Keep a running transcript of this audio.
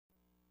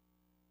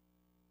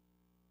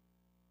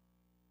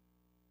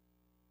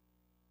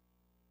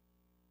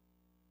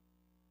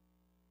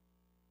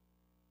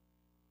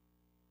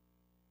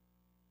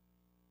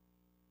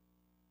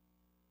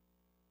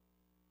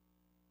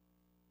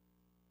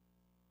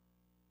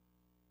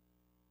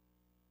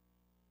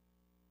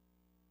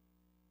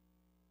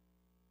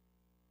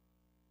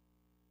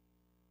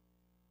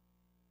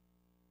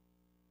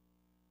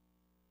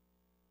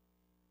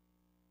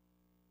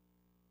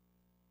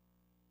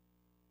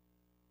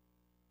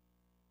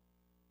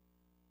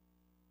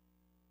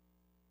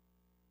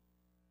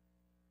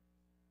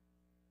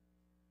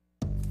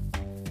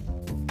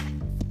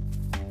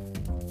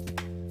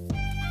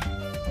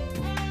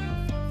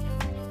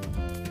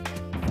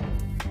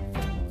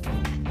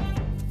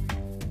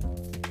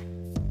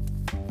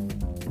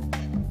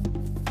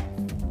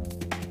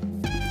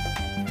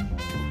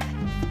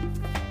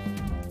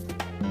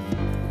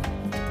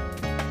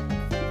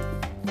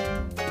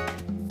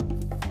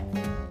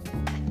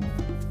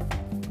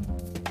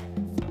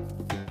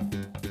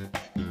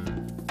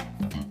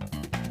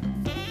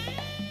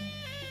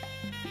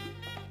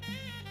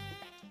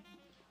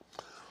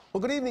Well,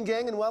 good evening,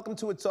 gang, and welcome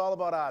to It's All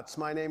About Arts.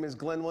 My name is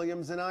Glenn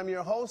Williams, and I'm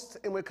your host,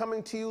 and we're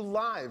coming to you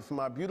live from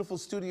our beautiful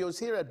studios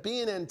here at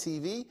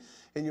BNN-TV,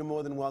 and you're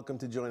more than welcome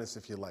to join us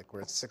if you like.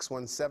 We're at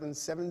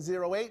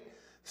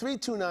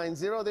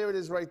 617-708-3290. There it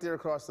is right there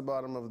across the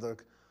bottom of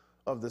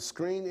the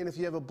screen. And if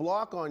you have a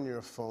block on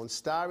your phone,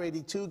 star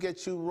 82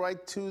 gets you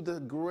right to the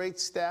great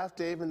staff.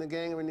 Dave and the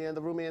gang are in the other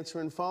room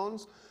answering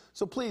phones.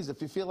 So please,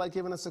 if you feel like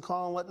giving us a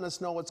call and letting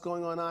us know what's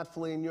going on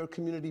artfully in your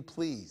community,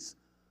 please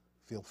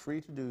feel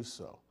free to do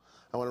so.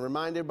 I want to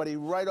remind everybody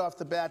right off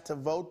the bat to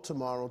vote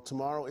tomorrow.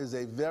 Tomorrow is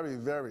a very,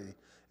 very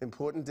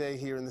important day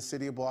here in the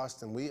city of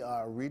Boston. We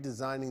are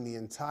redesigning the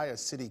entire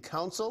city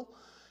council,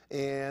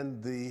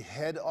 and the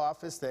head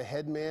office, the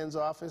head man's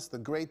office, the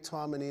great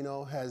Tom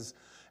Menino has,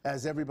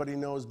 as everybody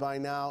knows by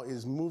now,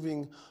 is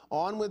moving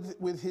on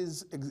with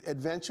his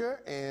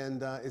adventure,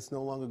 and it's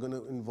no longer going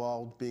to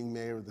involve being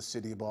mayor of the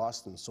city of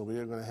Boston. So we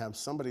are going to have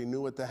somebody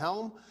new at the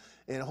helm,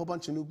 and a whole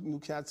bunch of new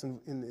cats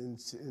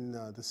in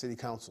the city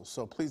council.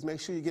 So please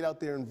make sure you get out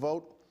there and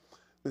vote.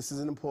 This is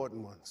an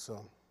important one,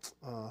 so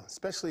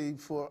especially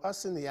for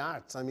us in the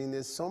arts. I mean,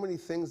 there's so many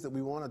things that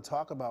we want to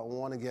talk about,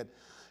 want to get,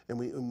 and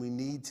we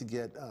need to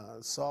get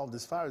solved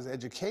as far as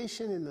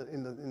education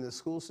in the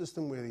school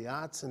system, where the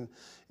arts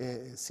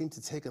seem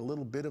to take a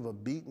little bit of a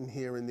beating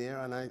here and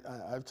there. And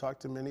I've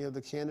talked to many of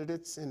the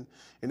candidates, and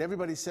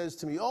everybody says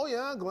to me, "Oh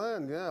yeah,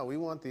 Glenn, yeah, we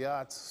want the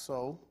arts."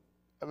 So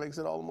that makes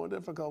it all the more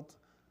difficult.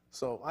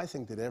 So I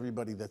think that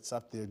everybody that's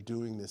up there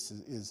doing this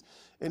is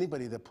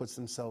anybody that puts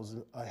themselves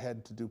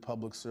ahead to do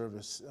public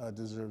service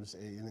deserves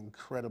an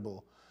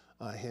incredible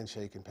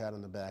handshake and pat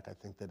on the back. I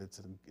think that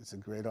it's a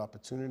great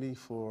opportunity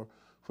for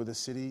the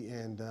city,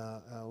 and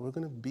we're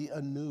going to be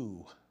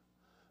anew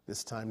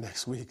this time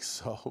next week.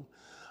 So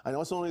I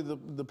know it's only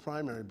the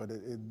primary, but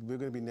we're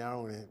going to be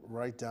narrowing it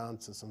right down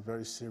to some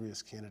very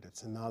serious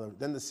candidates, and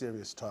then the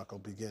serious talk will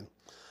begin.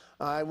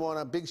 I want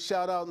a big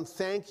shout out and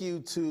thank you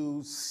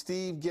to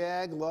Steve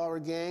Gagg, Laura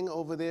Gang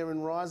over there in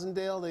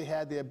Rosendale. They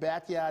had their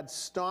backyard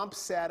stomp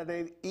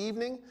Saturday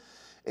evening,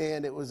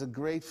 and it was a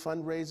great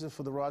fundraiser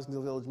for the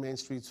Rosendale Village Main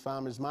Street's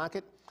Farmers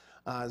Market.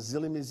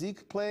 Zilly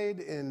Musique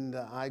played, and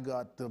I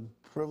got the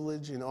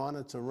privilege and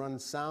honor to run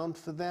sound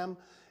for them.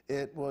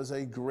 It was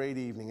a great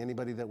evening.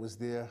 Anybody that was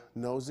there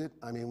knows it.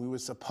 I mean, we were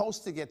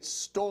supposed to get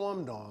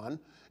stormed on.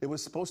 It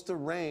was supposed to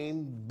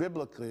rain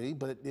biblically,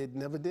 but it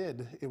never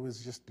did. It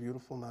was just a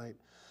beautiful night,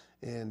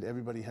 and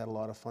everybody had a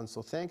lot of fun.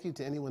 So thank you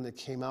to anyone that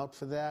came out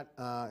for that.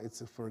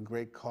 It's for a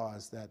great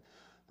cause, that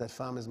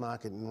farmers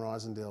market in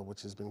Rosendale,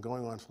 which has been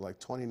going on for like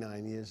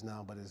 29 years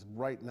now, but is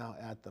right now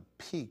at the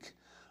peak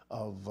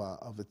of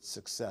its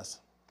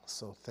success.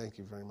 So thank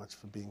you very much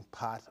for being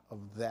part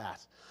of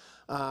that.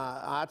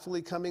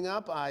 Artfully coming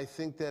up, I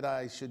think that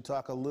I should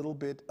talk a little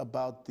bit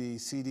about the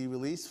CD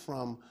release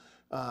from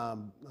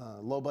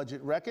Low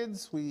Budget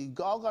Records. We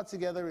all got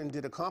together and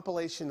did a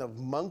compilation of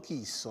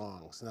Monkees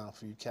songs. Now,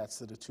 for you cats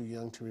that are too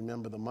young to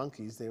remember the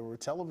Monkees, they were a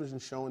television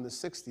show in the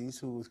 60s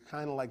who was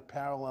kind of like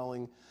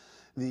paralleling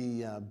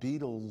the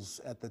Beatles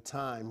at the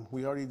time.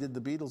 We already did the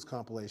Beatles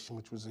compilation,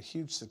 which was a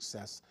huge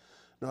success,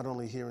 not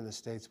only here in the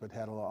States, but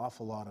had an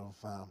awful lot of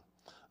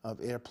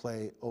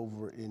airplay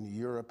over in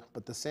Europe.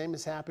 But the same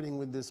is happening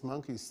with this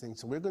Monkees thing.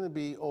 So we're going to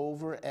be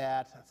over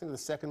at, I think the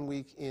second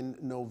week in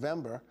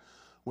November,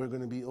 we're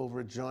going to be over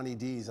at Johnny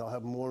D's. I'll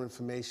have more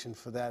information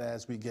for that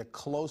as we get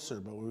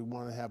closer, but we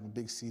want to have a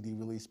big CD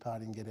release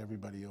party and get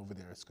everybody over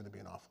there. It's going to be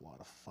an awful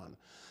lot of fun.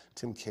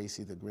 Tim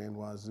Casey, the Grand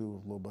Wazoo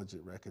of Low Budget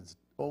Records,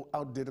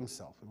 outdid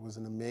himself. It was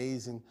an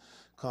amazing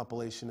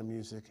compilation of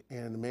music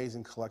and an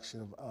amazing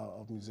collection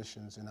of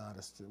musicians and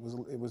artists. It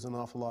was an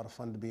awful lot of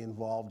fun to be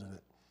involved in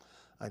it.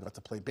 I got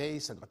to play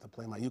bass, I got to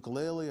play my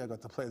ukulele, I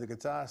got to play the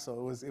guitar,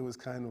 so it was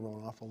kind of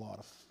an awful lot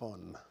of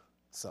fun.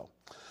 So,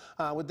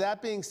 with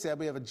that being said,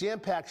 we have a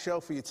jam-packed show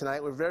for you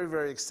tonight. We're very,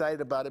 very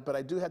excited about it, but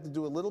I do have to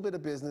do a little bit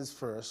of business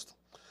first.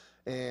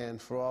 And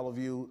for all of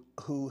you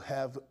who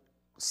have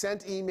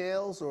sent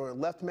emails or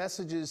left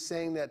messages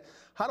saying that,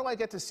 how do I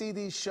get to see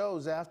these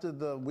shows after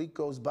the week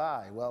goes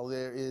by? Well,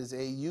 there is a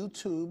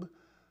YouTube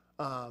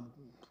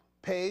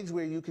page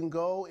where you can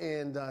go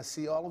and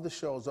see all of the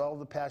shows, all of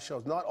the past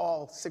shows. Not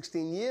all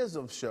 16 years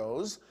of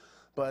shows,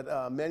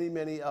 but many,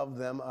 many of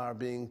them are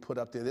being put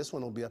up there. This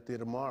one will be up there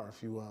tomorrow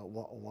if you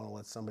want to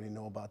let somebody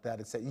know about that.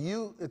 It's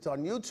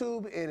on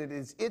YouTube, and it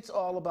is It's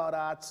All About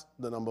Arts,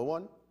 the number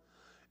one.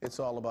 It's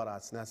All About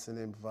Arts, and that's the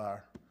name of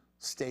our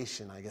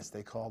station, I guess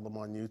they call them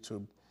on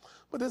YouTube.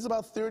 But there's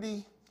about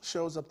 30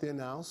 shows up there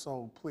now,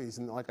 so please,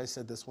 and like I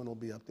said, this one will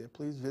be up there.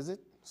 Please visit,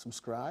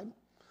 subscribe.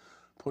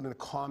 Put in a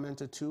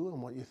comment or two on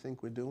what you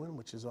think we're doing,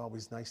 which is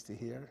always nice to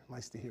hear.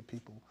 Nice to hear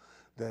people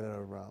that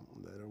are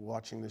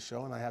watching the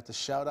show. And I have to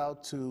shout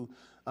out to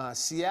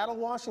Seattle,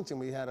 Washington.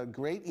 We had a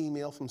great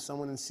email from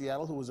someone in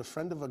Seattle who was a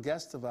friend of a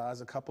guest of ours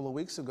a couple of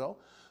weeks ago,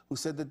 who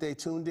said that they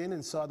tuned in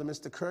and saw the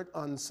Mr. Kurt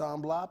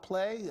Ensemble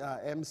play,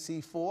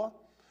 MC4.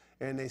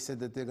 And they said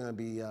that they're going to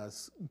be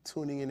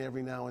tuning in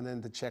every now and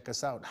then to check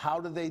us out. How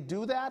do they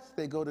do that?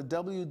 They go to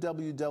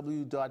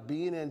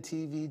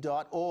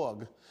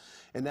www.bnntv.org.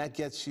 And that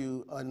gets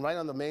you, and right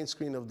on the main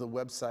screen of the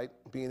website,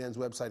 BNN's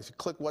website, if you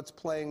click what's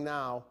playing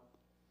now,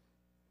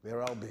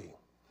 there I'll be.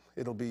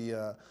 It'll be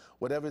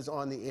whatever's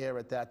on the air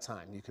at that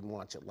time. You can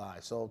watch it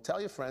live. So tell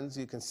your friends.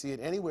 You can see it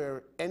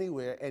anywhere,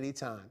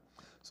 anytime.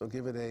 So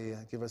give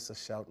us a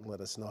shout and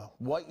let us know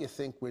what you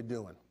think we're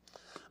doing.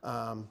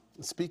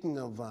 Speaking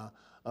of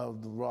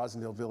the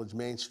Rosendale Village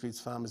Main Streets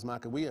Farmers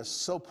Market, we are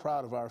so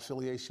proud of our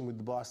affiliation with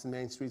the Boston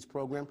Main Streets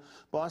program.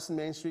 Boston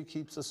Main Street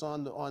keeps us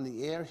on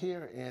the air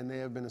here, and they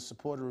have been a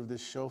supporter of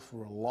this show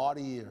for a lot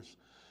of years.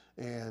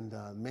 And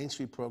Main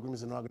Street program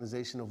is an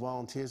organization of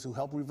volunteers who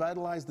help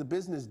revitalize the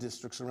business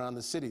districts around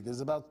the city.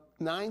 There's about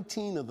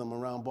 19 of them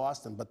around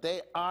Boston, but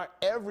they are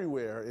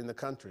everywhere in the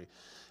country.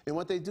 And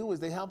what they do is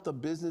they help the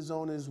business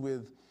owners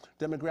with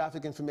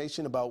demographic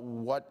information about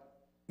what,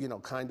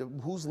 kind of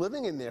who's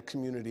living in their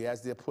community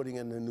as they're putting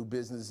in a new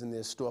business in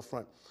their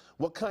storefront.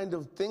 What kind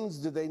of things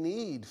do they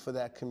need for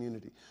that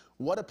community?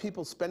 What are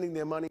people spending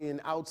their money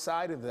in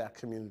outside of that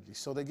community?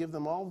 So they give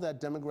them all of that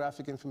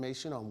demographic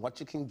information on what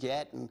you can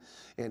get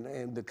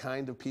and the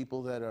kind of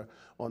people that are,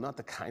 well, not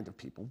the kind of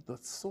people, the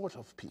sort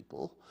of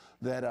people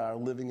that are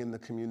living in the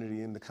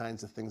community and the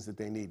kinds of things that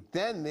they need.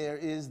 Then there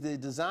is the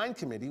design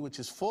committee, which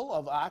is full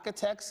of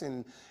architects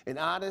and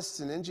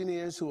artists and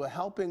engineers who are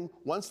helping,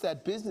 once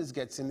that business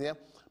gets in there,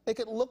 make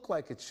it look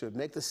like it should,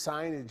 make the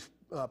signage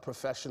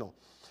professional.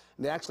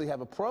 And they actually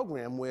have a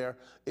program where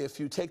if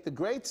you take the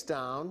grates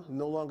down,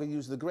 no longer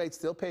use the grates,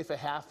 they'll pay for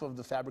half of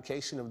the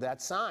fabrication of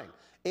that sign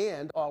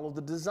and all of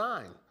the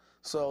design.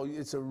 So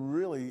it's a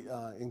really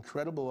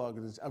incredible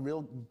organization, a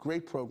real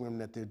great program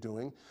that they're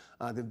doing.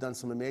 They've done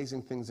some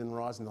amazing things in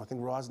Rosendale. I think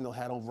Rosendale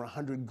had over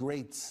 100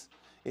 grates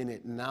in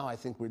it. And now I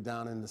think we're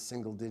down in the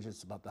single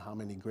digits about how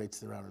many grates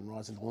there are in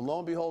Rosendale. And lo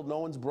and behold, no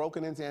one's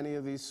broken into any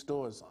of these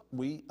stores.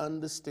 We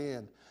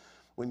understand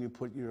when you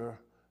put your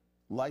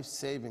life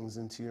savings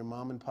into your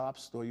mom and pop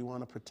store, you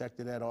want to protect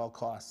it at all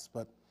costs.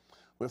 But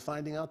we're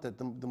finding out that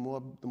the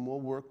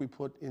more work we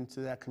put into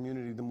that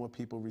community, the more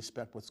people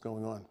respect what's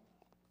going on.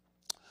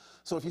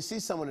 So if you see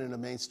someone in a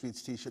Main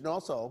Streets t-shirt, and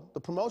also the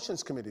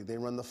promotions committee, they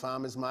run the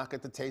farmers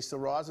market, the Taste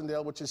of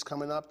Rosendale, which is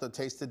coming up, the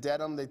Taste of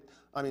Dedham, the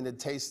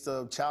Taste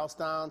of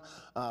Charlestown,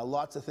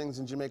 lots of things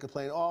in Jamaica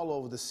Plain, all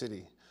over the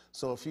city.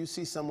 So if you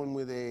see someone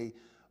with a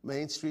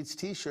Main Streets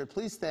t-shirt,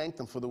 please thank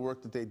them for the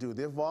work that they do.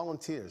 They're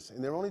volunteers,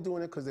 and they're only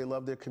doing it because they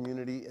love their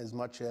community as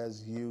much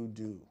as you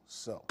do.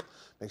 So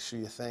make sure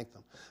you thank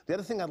them. The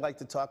other thing I'd like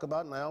to talk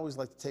about, and I always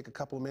like to take a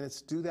couple of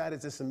minutes to do that,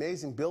 is this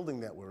amazing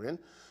building that we're in.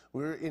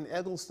 We're in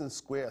Eggleston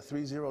Square,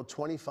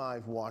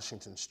 3025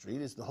 Washington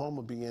Street. It's the home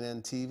of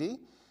BNN-TV.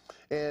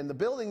 And the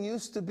building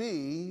used to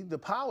be the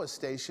power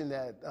station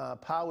that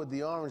powered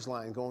the Orange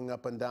Line going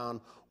up and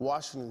down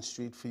Washington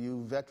Street. For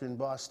you veteran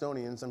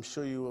Bostonians, I'm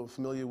sure you are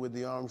familiar with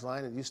the Orange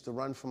Line. It used to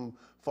run from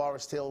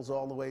Forest Hills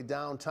all the way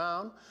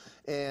downtown.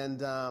 And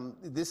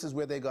this is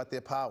where they got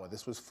their power.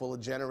 This was full of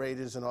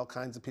generators and all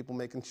kinds of people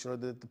making sure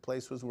that the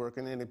place was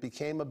working. And it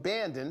became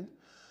abandoned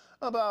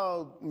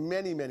about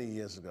many, many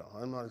years ago.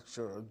 I'm not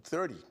sure,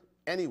 30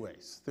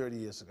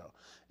 years ago.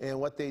 And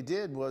what they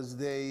did was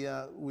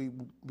BNN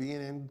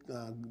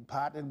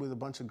partnered with a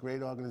bunch of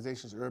great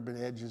organizations. Urban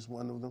Edge is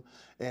one of them.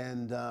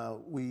 And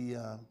we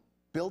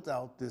built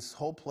out this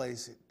whole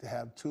place to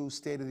have 2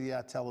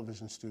 state-of-the-art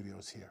television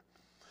studios here.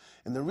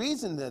 And the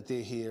reason that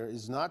they're here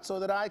is not so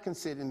that I can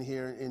sit in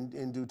here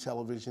and do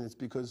television, it's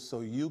because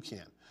so you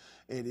can.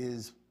 It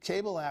is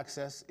cable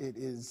access, it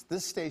is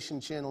this station,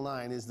 Channel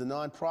 9, is the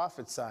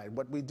nonprofit side.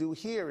 What we do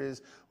here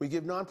is we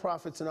give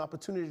nonprofits an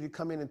opportunity to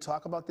come in and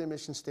talk about their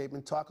mission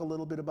statement, talk a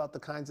little bit about the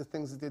kinds of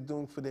things that they're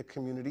doing for their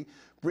community,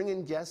 bring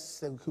in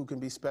guests who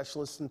can be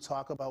specialists and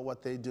talk about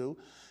what they do.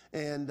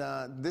 And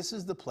this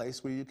is the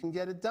place where you can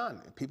get it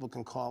done. People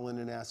can call in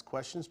and ask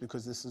questions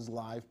because this is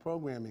live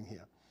programming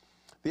here.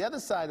 The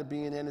other side of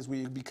BNN is where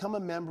you become a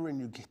member and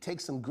you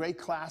take some great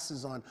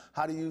classes on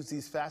how to use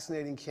these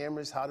fascinating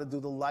cameras, how to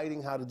do the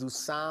lighting, how to do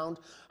sound,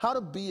 how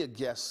to be a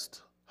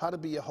guest, how to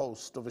be a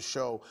host of a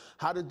show,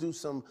 how to do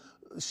some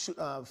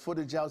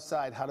footage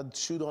outside, how to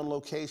shoot on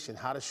location,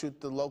 how to shoot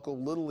the local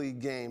Little League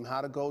game, how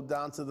to go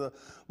down to the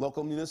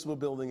local municipal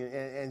building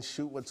and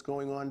shoot what's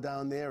going on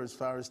down there as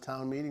far as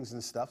town meetings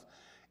and stuff,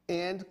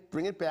 and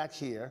bring it back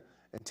here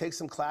and take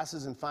some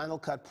classes in Final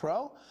Cut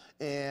Pro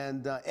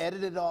and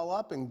edit it all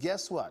up, and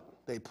guess what?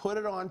 They put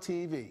it on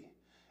TV.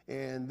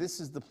 And this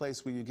is the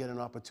place where you get an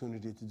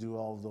opportunity to do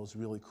all of those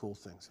really cool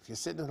things. If you're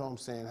sitting at home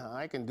saying,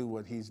 I can do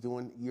what he's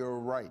doing, you're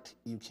right,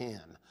 you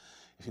can.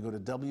 If you go to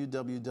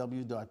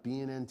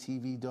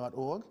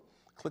www.bnntv.org,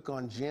 click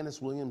on Janice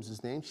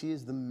Williams' name. She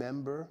is the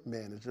member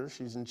manager.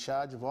 She's in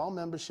charge of all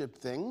membership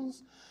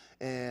things,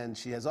 and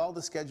she has all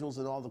the schedules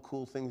and all the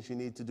cool things you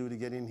need to do to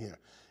get in here.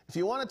 If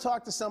you want to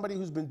talk to somebody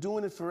who's been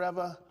doing it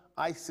forever,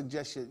 I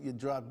suggest you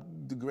drop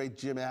the great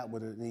Jim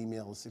Atwood an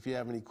email if you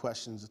have any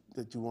questions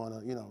that you want to,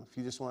 if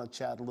you just want to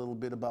chat a little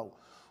bit about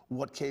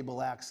what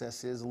cable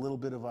access is, a little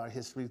bit of our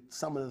history,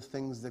 some of the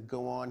things that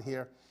go on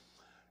here,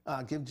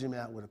 give Jim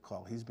Atwood a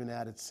call. He's been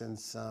at it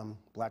since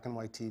black and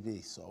white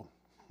TV, so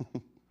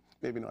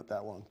maybe not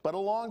that long, but a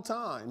long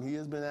time. He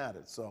has been at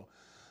it. So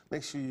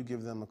make sure you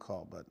give them a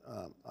call. But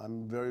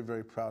I'm very,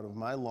 very proud of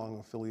my long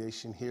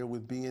affiliation here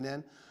with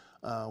BNN.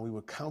 We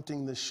were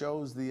counting the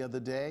shows the other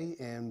day,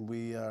 and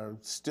we are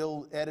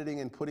still editing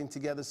and putting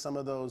together some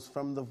of those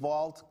from the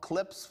vault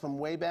clips from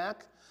way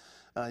back.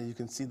 You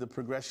can see the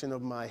progression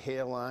of my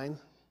hairline.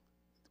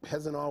 It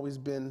hasn't always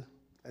been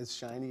as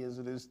shiny as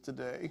it is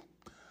today,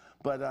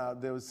 but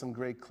there was some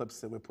great clips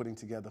that we're putting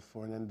together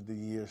for an end of the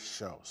year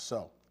show.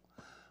 So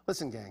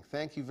listen, gang,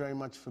 thank you very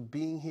much for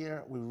being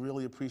here. We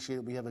really appreciate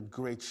it. We have a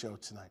great show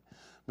tonight.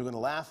 We're going to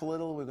laugh a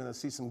little. We're going to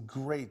see some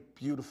great,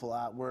 beautiful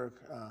artwork.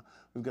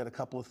 We've got a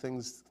couple of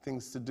things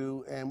to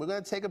do, and we're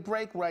going to take a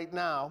break right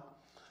now.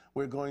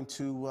 We're going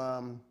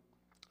to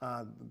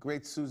the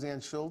great Suzanne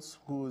Schultz,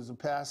 who is a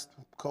past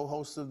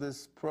co-host of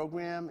this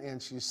program,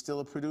 and she's still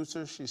a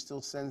producer. She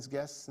still sends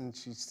guests, and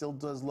she still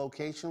does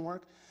location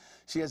work.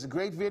 She has a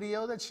great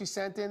video that she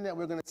sent in that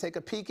we're going to take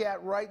a peek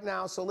at right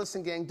now. So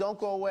listen, gang, don't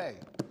go away.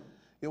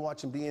 You're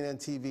watching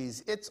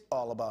BNN-TV's It's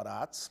All About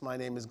Arts. My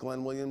name is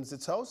Glenn Williams,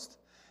 its host.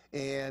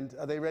 And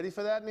are they ready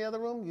for that in the other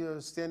room? You're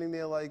standing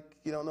there like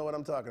you don't know what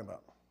I'm talking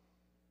about.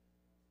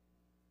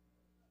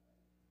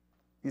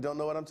 You don't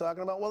know what I'm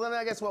talking about? Well, then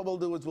I guess what we'll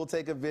do is we'll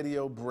take a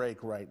video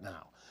break right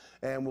now.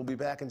 And we'll be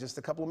back in just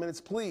a couple of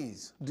minutes.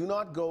 Please do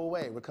not go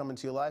away. We're coming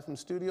to you live from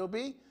Studio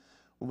B.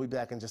 We'll be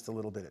back in just a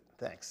little bit.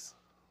 Thanks.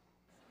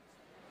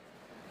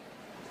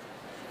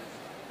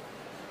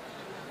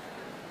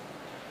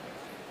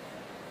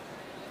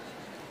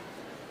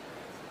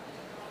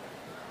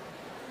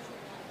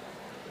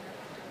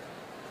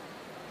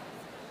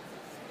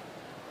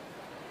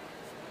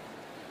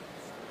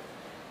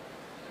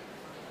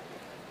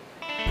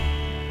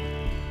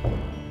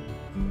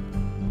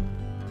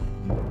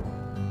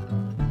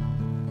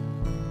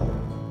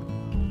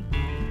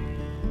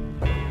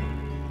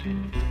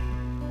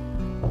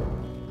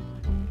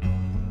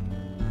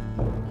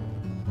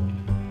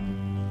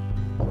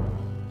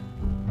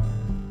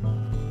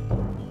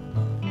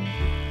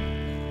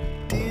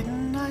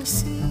 I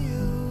see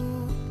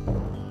you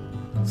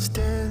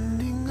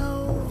standing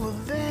over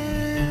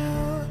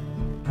there,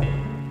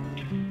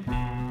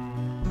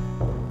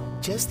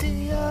 just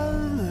the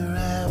other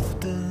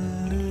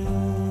afternoon,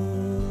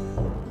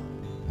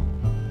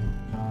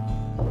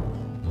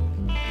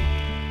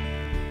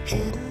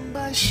 hidden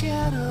by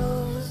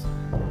shadows,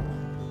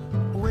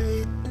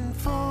 waiting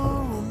for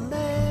a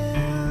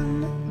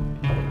man,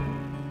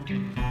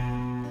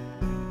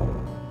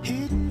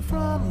 hidden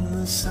from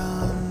the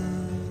sun.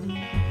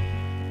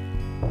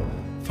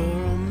 For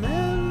a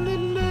man that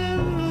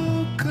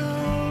never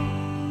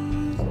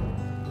comes,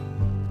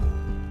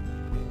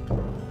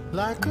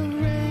 like a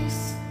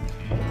race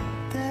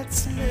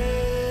that's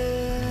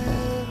never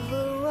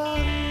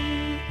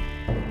run.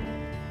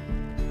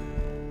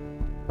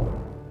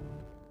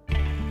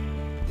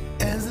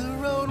 As the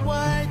road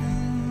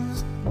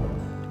widens,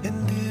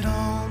 and it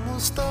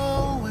almost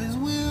always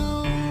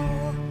will,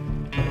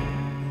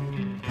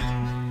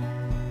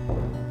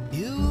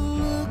 you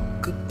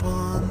look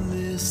upon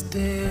this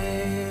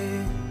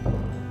day.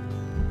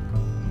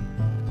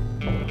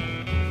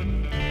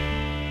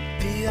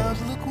 The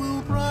outlook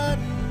will broaden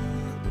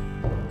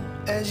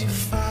as you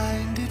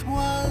find it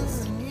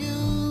wasn't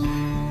you,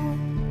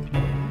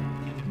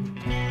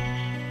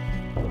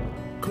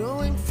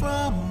 growing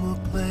from a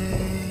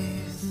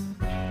place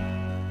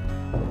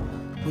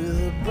with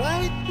a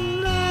bright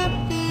and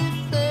happy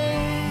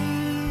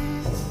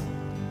face,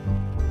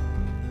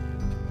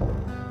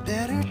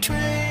 better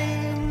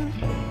trained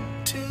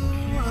to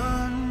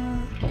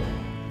run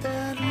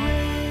that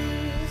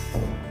race.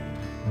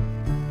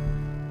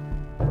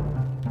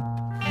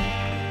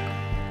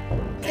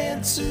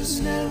 Answers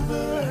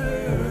never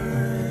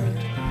heard,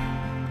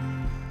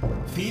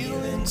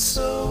 feeling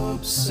so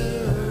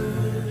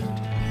absurd,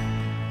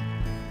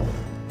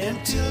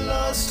 empty,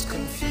 lost,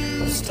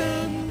 confused,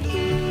 and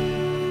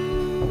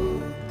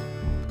blue.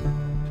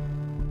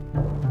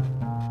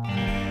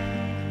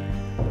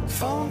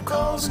 Phone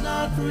calls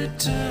not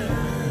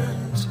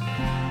returned,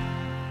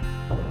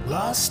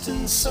 lost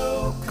and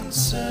so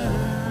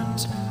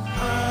concerned.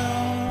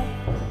 How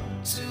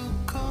to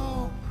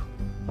cope?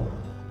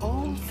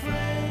 Old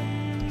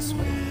friends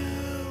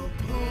will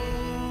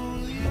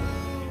pull you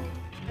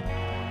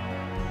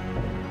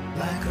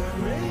like a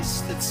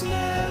race that's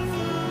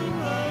never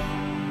run,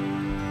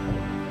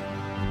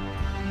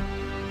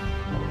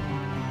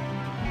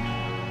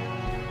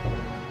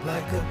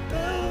 like a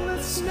bell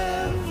that's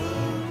never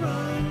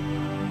rung,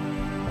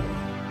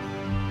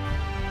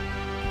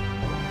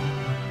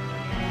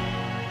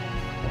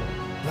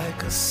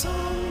 like a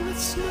song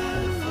that's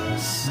never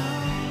sung.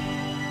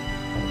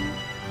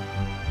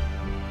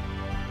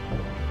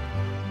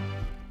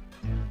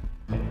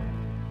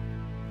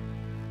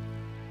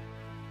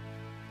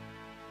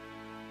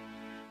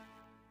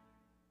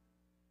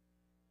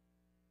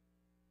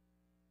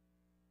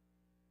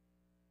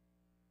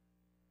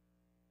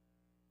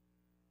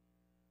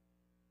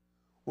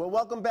 Well,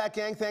 welcome back,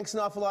 gang. Thanks an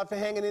awful lot for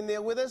hanging in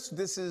there with us.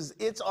 This is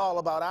It's All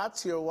About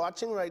Arts. You're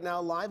watching right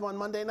now live on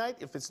Monday night,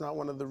 if it's not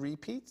one of the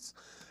repeats.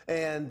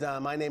 And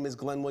my name is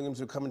Glenn Williams.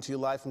 We're coming to you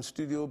live from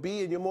Studio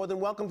B, and you're more than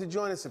welcome to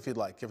join us if you'd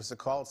like. Give us a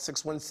call at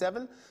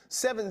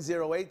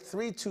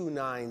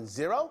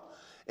 617-708-3290.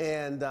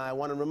 And I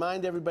want to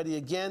remind everybody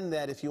again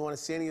that if you want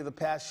to see any of the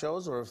past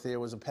shows, or if there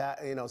was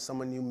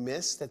someone you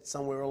missed that's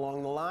somewhere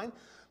along the line,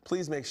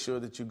 please make sure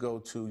that you go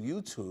to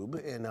YouTube,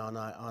 and on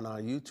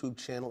our YouTube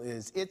channel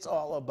is It's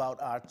All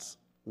About Arts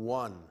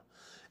 1.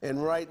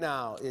 And right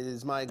now, it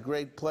is my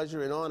great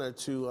pleasure and honor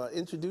to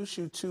introduce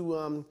you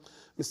to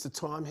Mr.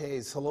 Tom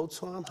Hayes. Hello,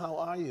 Tom. How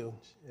are you?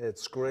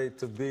 It's great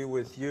to be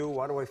with you.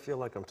 Why do I feel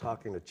like I'm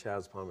talking to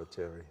Chaz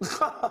Palminteri?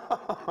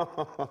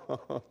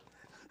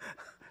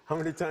 How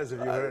many times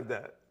have you heard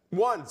that?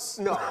 Once.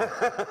 No.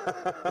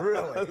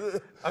 Really?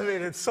 I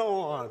mean, it's so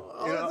on.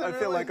 You know, I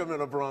feel like I'm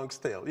in a Bronx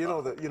Tale. You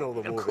know the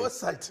movie. Of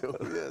course I do.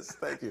 Yes,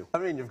 thank you. I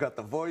mean, you've got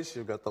the voice,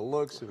 you've got the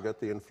looks, you've got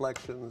the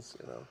inflections,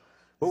 you know.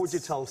 What would you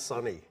tell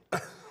Sonny?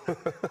 I'm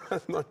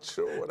not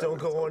sure what Don't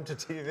go on to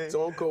TV?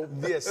 Don't go.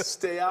 Yes,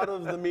 stay out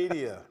of the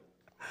media.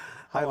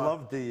 I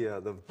love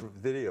the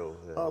video.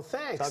 Oh,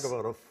 thanks. Talk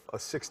about a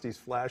 60s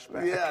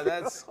flashback. Yeah,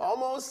 that's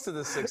almost to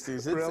the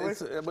 60s. Really?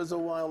 It was a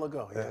while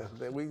ago. Yeah,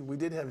 we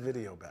did have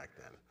video back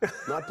then.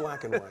 Not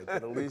black and white,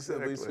 but at least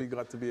we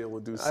got to be able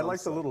to do something. I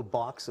like the little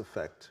box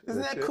effect.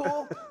 Isn't that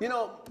cool? You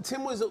know,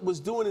 Tim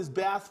was doing his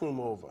bathroom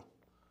over.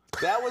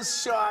 That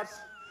was shot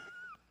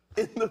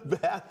in the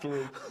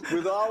bathroom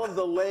with all of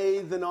the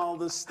lathe and all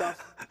this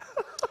stuff.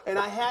 And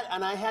I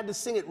had to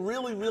sing it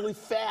really, really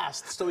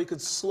fast so he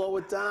could slow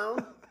it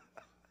down.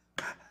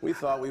 We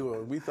thought we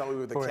were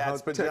the Boy,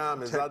 cat's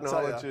pajamas.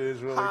 Technology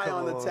is really high on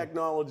coming the along.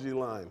 technology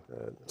line.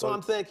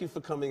 Tom, thank you for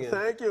coming in.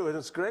 Thank you, and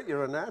it's great.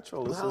 You're a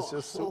natural. This is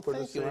just super to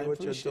thank see you. I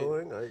what you're appreciate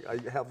doing. I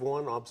have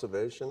one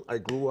observation. I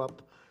grew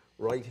up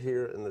right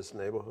here in this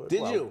neighborhood.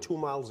 Did you? 2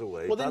 miles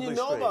away. Well, then you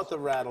Dudley know Street. about the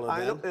Rattler,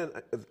 I know. then.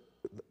 And,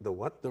 the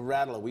what? The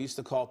Rattler. We used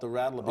to call it the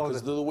Rattler because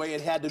of the way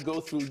it had to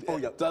go through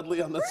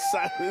Dudley on the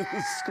side,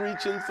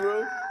 screeching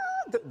through.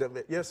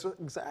 Yes,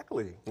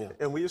 exactly. Yeah.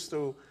 And we used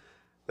to.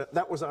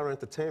 That was our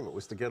entertainment,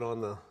 was to get on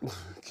the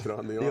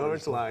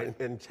Orange Line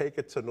and take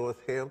it to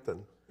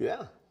Northampton.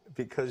 Yeah.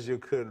 Because you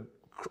could,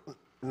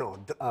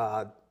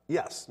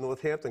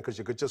 Northampton, because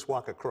you could just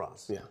walk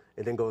across. Yeah.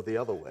 And then go the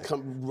other way.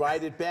 Come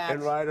ride it back.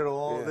 And ride it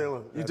all day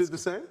long. You did the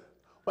same?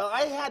 Well,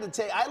 I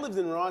lived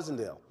in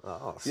Rosendale.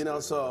 Oh, you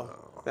know, so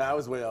I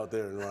was way out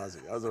there in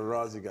Rosie. I was a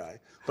Rosie guy.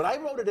 But I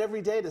rode it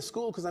every day to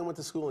school because I went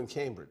to school in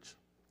Cambridge.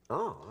 Oh,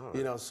 all right.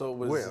 You know, so it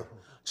was Where?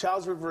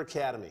 Charles River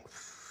Academy.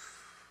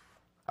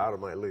 Out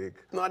of my league.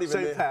 Not even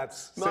St.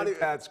 Pat's. St.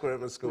 Pat's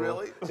Grammar School.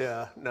 Really?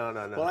 Yeah. No.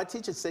 Well, I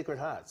teach at Sacred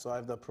Heart, so I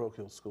have the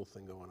parochial school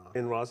thing going on.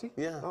 In Rosie?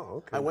 Yeah. Oh,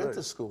 okay. I went great.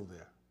 to school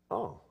there.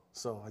 Oh.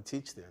 So I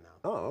teach there now.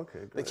 Oh,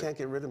 okay. Great. They can't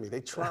get rid of me.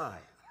 They try.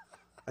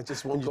 I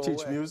just won't You go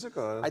teach away. music,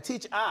 or? I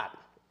teach art.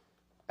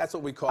 That's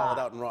what we call it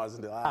out in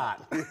Rosendale.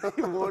 Art.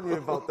 You warned me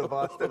about the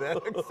Boston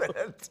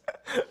accent.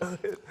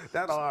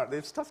 That R.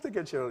 It's tough to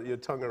get your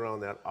tongue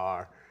around that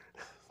R.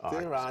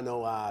 There are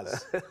no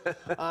R's.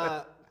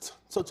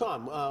 So,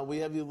 Tom, we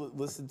have you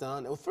listed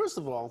down. Well, first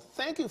of all,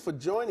 thank you for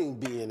joining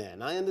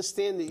BNN. I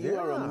understand that you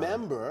are a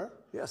member.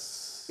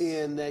 Yes.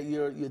 And that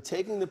you're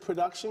taking the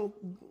production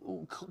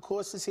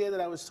courses here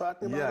that I was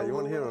talking about. Yeah, you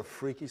want to hear a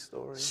freaky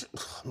story?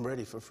 I'm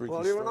ready for freaky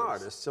Well, stories. you're an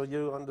artist, so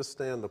you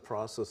understand the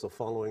process of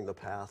following the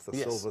path, the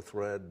silver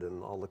thread,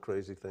 and all the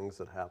crazy things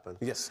that happen.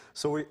 Yes.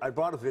 So I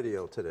brought a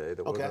video today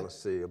that we're Okay. going to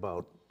see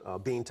about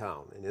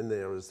Beantown, and in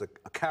there is a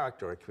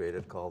character I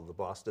created called the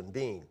Boston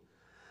Bean.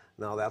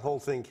 Now, that whole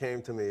thing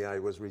came to me. I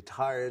was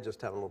retired,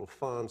 just having a little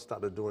fun,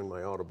 started doing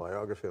my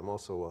autobiography. I'm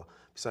also,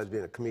 besides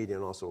being a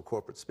comedian, also a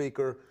corporate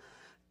speaker.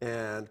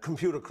 And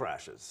computer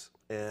crashes.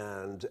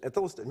 And at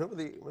those,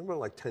 remember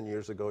like 10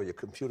 years ago, your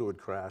computer would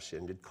crash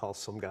and you'd call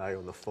some guy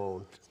on the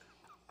phone,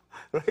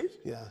 right?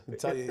 Yeah, I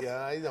tell you,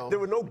 yeah, I know. There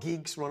were no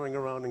geeks running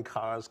around in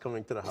cars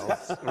coming to the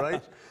house,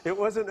 right? It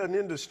wasn't an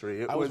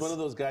industry. I was one of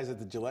those guys at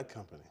the Gillette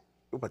company.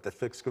 What, that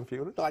fixed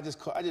computers? No, I just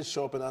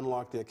show up and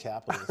unlock their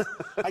capitals.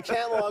 I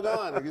can't log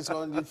on. I just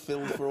go and get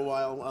filled for a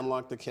while,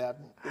 unlock the cap,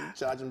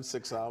 charge them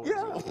 6 hours.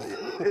 Yeah.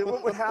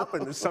 What would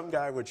happen is some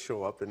guy would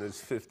show up in his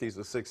 50s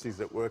or 60s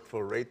that worked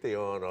for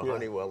Raytheon or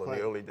Honeywell in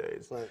the early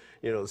days,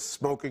 you know,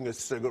 smoking a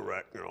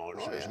cigarette, you know, and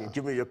says,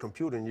 give me your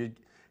computer, and you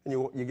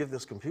give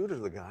this computer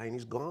to the guy, and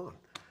he's gone.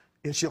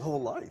 It's your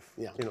whole life.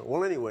 Yeah. You know.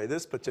 Well, anyway,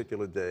 this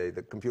particular day,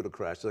 the computer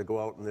crashed. I go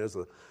out and there's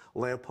a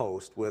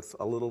lamppost with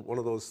one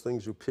of those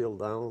things you peel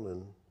down,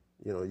 and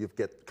you know you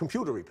get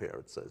computer repair.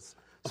 It says.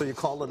 So you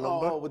call the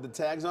number. Oh, with the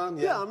tags on?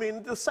 Yeah. I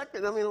mean, the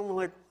second. I mean, I'm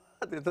like,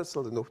 that's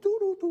the no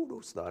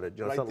started.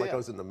 You know, I felt like I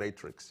was in the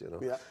Matrix. You know.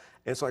 Yeah.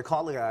 And so I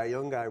call the guy. A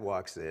young guy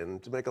walks in.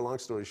 To make a long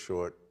story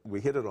short,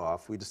 we hit it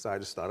off. We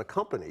decided to start a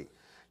company.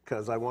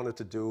 Because I wanted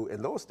to do,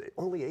 in those days,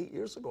 only 8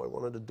 years ago, I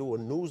wanted to do a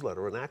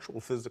newsletter, an actual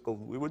physical,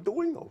 we were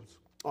doing those.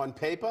 On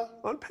paper?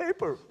 On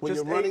paper. When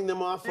you're running them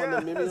off on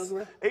the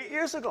mimeograph? 8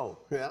 years ago.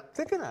 Yeah.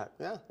 Think of that.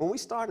 Yeah. When we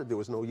started, there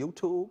was no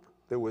YouTube,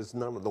 There was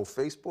no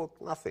Facebook,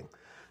 nothing.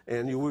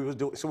 And we were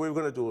going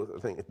to do a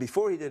thing.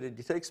 Before he did it,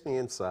 he takes me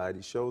inside.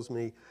 He shows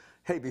me,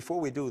 hey, before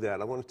we do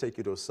that, I want to take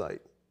you to a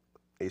site.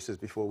 He says,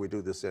 before we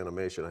do this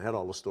animation, I had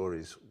all the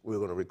stories. We were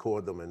going to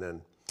record them and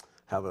then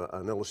have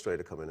an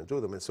illustrator come in and do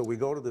them. And so we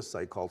go to this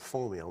site called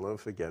Foamy. I'll never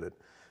forget it.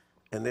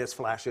 And there's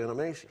flash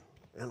animation.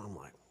 And I'm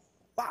like,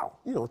 wow,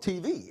 you know,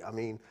 TV. I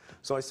mean,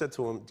 so I said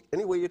to him,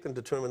 any way you can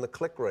determine the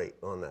click rate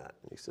on that?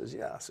 And he says,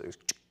 yeah. So he's,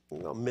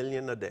 $1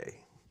 million a day.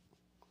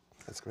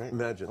 That's great.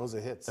 Imagine. Those are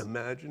hits.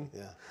 Imagine.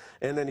 Yeah.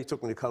 And then he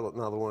took me to color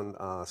another one,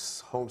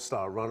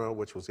 Homestar Runner,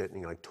 which was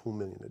getting like $2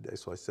 million a day.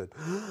 So I said,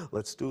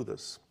 let's do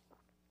this.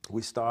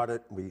 We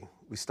started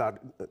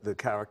the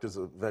characters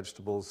of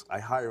vegetables. I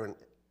hire an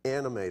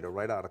animator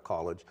right out of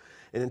college.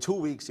 And in 2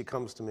 weeks, he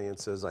comes to me and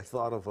says, I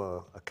thought of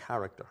a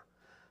character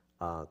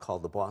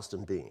called the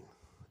Boston Bean.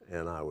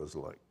 And I was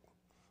like,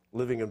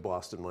 living in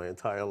Boston my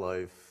entire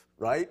life,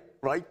 right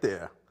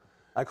there.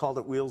 I called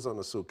it Wheels on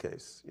a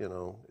Suitcase, you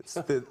know,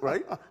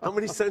 right? How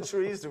many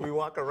centuries did we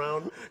walk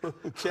around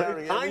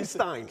carrying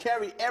Einstein?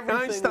 Carry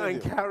everything. Einstein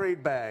with you.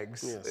 carried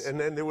bags, Yes. and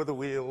then there were the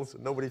wheels,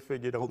 and nobody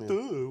figured out, why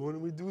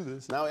don't we do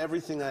this? Now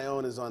everything I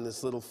own is on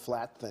this little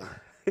flat thing.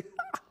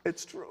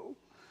 It's true.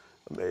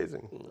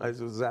 Amazing. I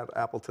was at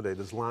Apple today,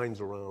 there's lines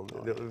around,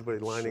 everybody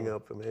lining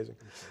up, amazing.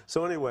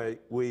 So anyway,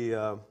 we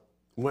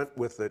went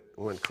with it,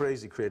 went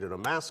crazy, created a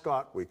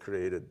mascot. We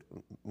created,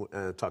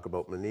 talk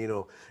about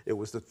Menino. It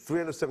was the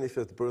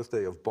 375th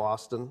birthday of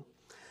Boston.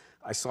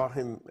 I saw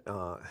him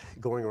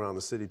going around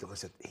the city. I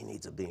said, he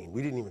needs a bean.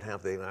 We didn't even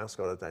have the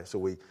mascot at that time, so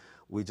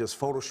we just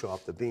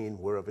photoshopped the bean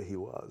wherever he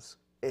was.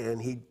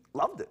 And he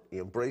loved it. He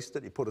embraced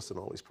it. He put us in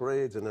all these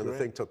parades, and then the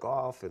thing took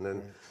off. And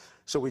then,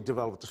 so we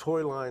developed the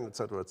toy line, et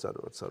cetera, et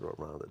cetera, et cetera,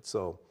 around it.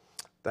 So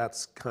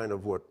that's kind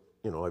of what,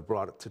 you know, I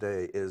brought it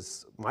today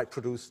is I've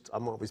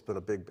always been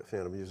a big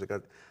fan of music.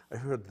 I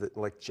heard that,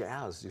 like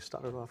jazz, you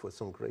started off with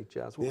some great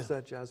jazz. What was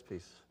that jazz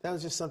piece? That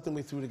was just something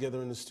we threw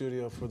together in the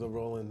studio for the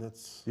Roland.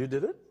 That's. You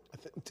did it?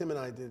 Tim and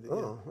I did it.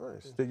 Oh,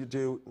 nice. Did you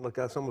do, like,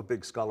 I'm a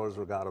big Scholars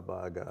Regatta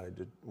Bar guy.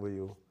 Were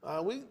you?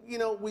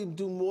 We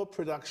do more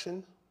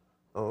production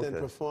than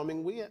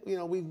performing.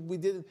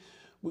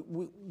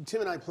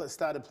 Tim and I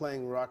started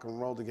playing rock and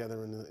roll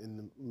together in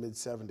the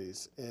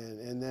mid-'70s,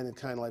 and then it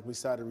kind of like we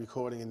started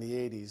recording in the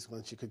 '80s,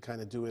 once you could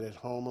kind of do it at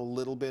home a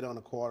little bit on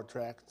a quarter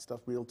track and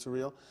stuff, reel to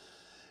reel.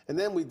 And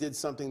then we did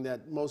something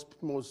that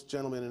most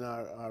gentlemen in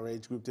our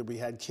age group did. We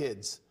had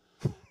kids.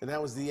 And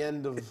that was the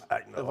end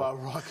of our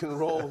rock and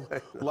roll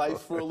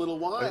life for a little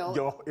while.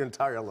 Your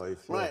entire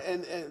life. Yeah. Right,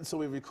 and so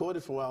we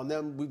recorded for a while, and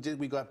then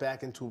we got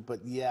back into it, but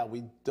yeah,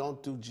 we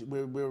don't do,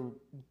 we're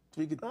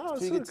two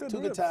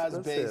guitars,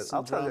 bass,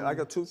 I'll tell you, I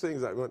got two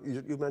things.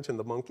 You mentioned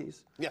the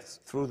Monkees. Yes.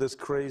 Through this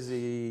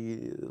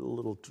crazy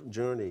little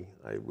journey,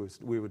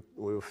 we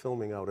were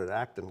filming out at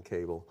Acton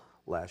Cable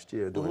last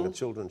year, doing a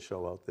children's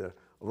show out there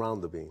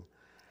around the Bean.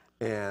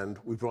 And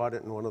we brought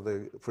in, one of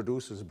the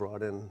producers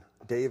brought in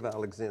Dave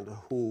Alexander,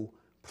 who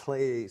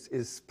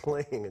is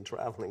playing and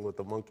traveling with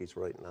the Monkees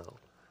right now.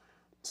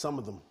 Some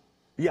of them.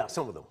 Yeah,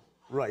 some of them,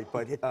 right.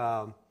 But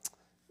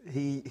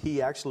he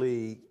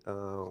actually,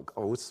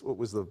 what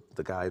was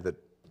the guy that,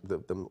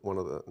 one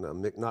of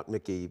the, not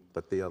Mickey,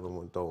 but the other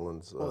one,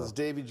 Dolan's. Well, it's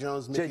Davy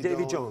Jones, Mickey Davy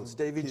Dolan, Jones.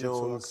 Davy Peter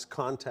Jones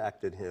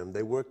contacted him.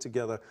 They worked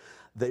together.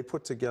 They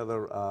put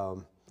together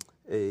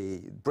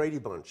a Brady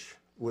Bunch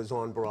was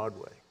on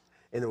Broadway.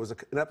 And there was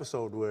an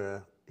episode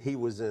where he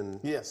was in.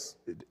 Yes.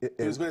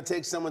 He was going to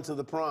take someone to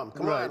the prom.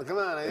 Come on.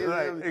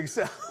 Right,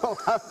 exactly.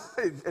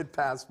 It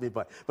passed me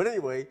by. But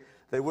anyway,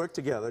 they worked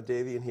together,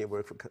 Davy and he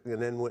worked, and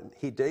then when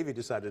Davy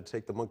decided to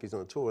take the Monkees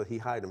on a tour, he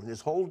hired him.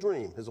 His whole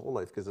dream, his whole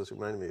life, because this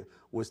reminded me,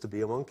 was to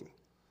be a monkey.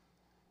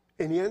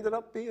 And he ended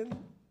up being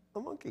a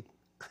monkey.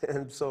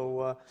 And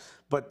so,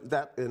 but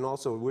that, and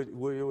also,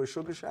 were you a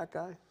Sugar Shack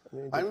guy?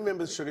 I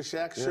remember Sugar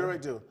Shack, sure I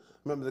do.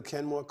 Remember the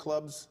Kenmore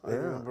clubs? I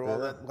remember all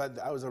that.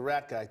 I was a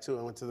Rat guy, too.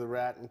 I went to the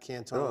Rat and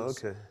Cantones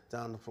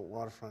down the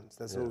waterfront.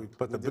 That's what we did.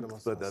 But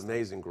the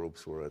amazing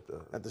groups were at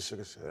the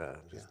Sugar Shack. Yeah,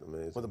 just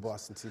amazing. Or the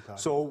Boston Tea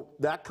Party. So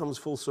that comes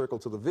full circle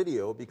to the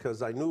video,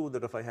 because I knew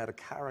that if I had a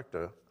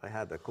character, I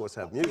had to, of course,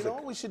 have music. You know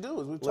what we should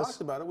do is, we've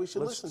talked about it, we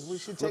should listen. We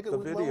should take the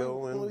video,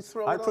 when we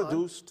throw I it on.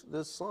 produced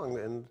this song,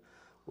 and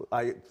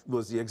I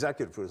was the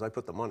executive producer. I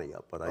put the money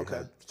up, but I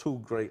had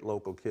two great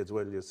local kids.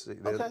 Where do you see?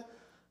 Okay.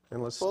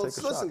 And let's Well, take let's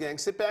a listen, shot. gang.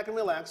 Sit back and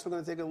relax. We're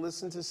going to take a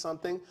listen to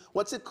something.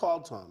 What's it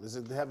called, Tom? Does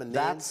it have a name?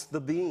 That's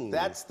the Bean.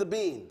 That's the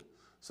Bean.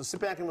 So sit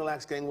back and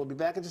relax, gang. We'll be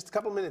back in just a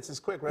couple minutes. It's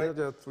quick, right?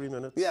 Yeah, 3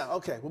 minutes. Yeah,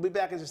 okay. We'll be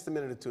back in just a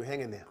minute or two.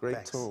 Hang in there. Great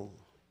Thanks. tune.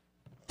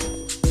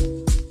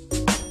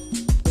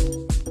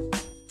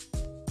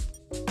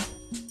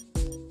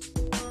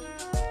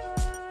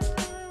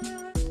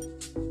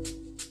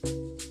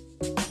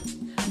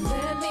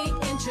 Let me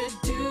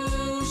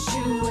introduce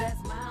you as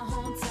my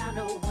hometown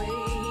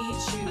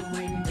awaits you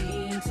in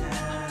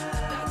Beantown.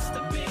 That's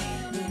the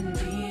Bean. In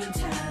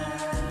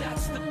Beantown.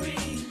 That's the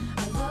Bean. I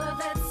love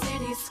that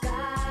city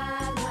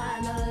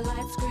skyline. The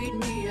lights greet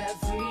me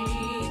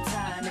every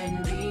time in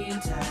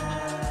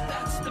Beantown.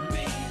 That's the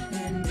Bean.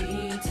 In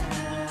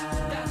Beantown.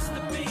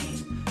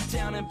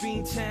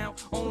 Beantown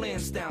on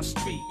Lansdowne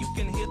Street. You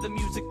can hear the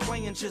music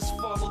playing, just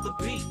follow the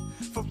beat.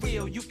 For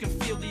real, you can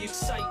feel the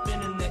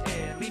excitement in the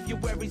air. Leave your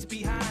worries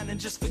behind and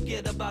just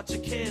forget about your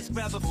cares.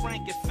 Grab a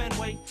Frank at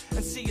Fenway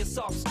and see a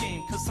soft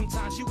game. Cause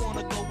sometimes you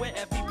wanna go where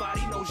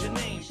everybody knows your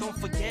name. Don't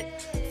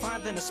forget,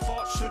 finding a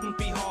spot shouldn't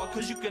be hard.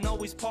 Cause you can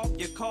always park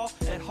your car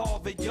at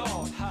Harvard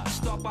Yard.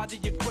 Stop by the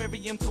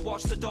aquarium to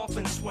watch the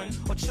dolphins swim.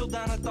 Or chill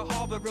down at the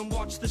harbor and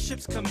watch the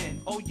ships come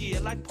in. Oh yeah,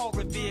 like Paul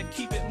Revere,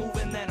 keep it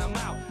moving, then I'm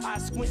out.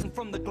 Eyes squinting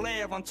from the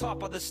glare on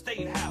top of the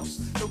State House.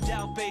 No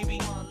doubt, baby,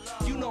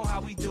 you know how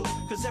we do.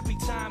 Cause every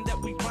time that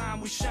we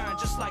rhyme, we shine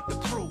just like the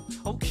crew.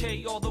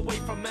 Okay, all the way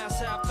from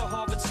Mass Ave to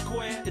Harvard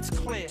Square, it's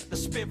clear, the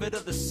spirit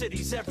of the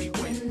city's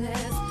everywhere. When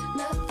there's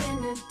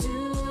nothing to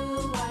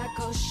do, I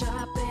go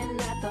shopping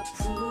at the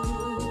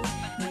Prue.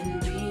 In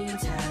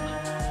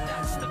Beantown,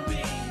 That's the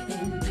beat,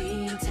 in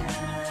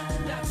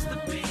Beantown. that's the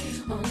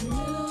beat. On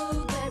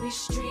Newberry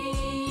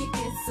Street,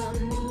 get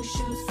some new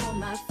shoes for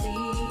my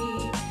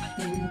feet.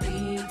 In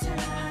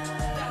Beantown,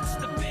 That's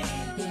the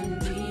beat, in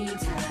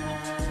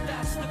Beantown.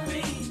 that's the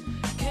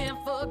beat. Can't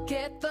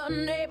forget the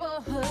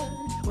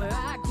neighborhood where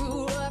I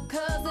grew up,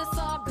 cause it's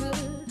all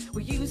good.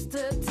 We used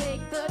to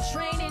take the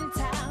train in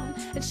town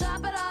and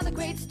shop at all the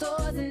great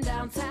stores in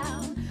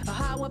downtown.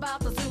 How about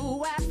the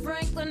zoo at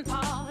Franklin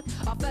Park?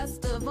 Our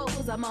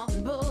festivals on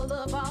Mountain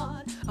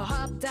Boulevard. Or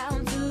hop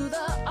down to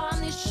the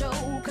Omni Show,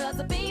 cause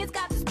the beans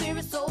got the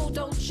spirit, so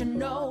don't you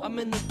know? I'm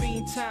in the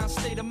Beantown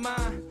state of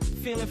mind,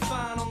 feeling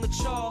fine on the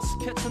Charles,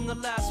 catching the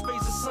last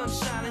rays of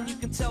sunshine. And you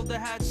can tell the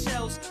hat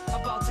shells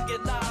about to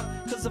get live,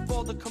 cause of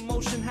all the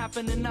commotion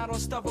happening out on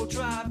Starro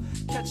Drive.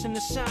 Catching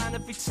the shine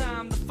every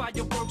time the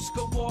fireworks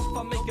go off.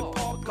 I make it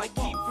park like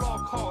Keith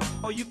Lockhart.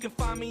 Or you can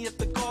find me at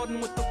the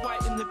garden with the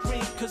white and the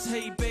green. Cause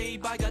hey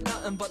babe, I got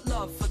nothing but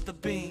love for the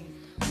bean.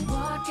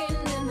 Walking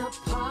in the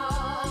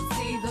park,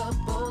 see the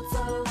boats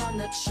along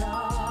the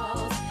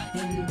Charles.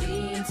 In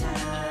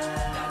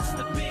Beantown, That's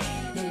the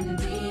beat, in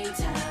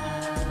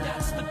Beantown.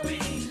 that's the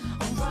beat.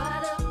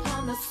 Right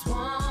upon the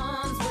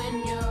swans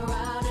when you're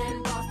out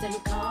in Boston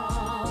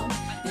calm.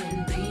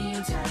 In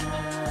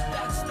Beantown,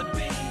 That's the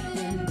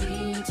beat, in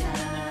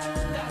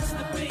Beantown. that's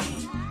the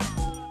beat.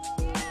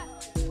 Yeah,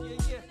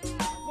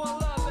 yeah. One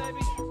love,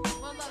 baby.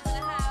 One love to the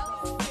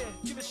house. Yeah,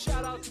 give a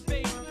shout out to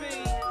Baby B.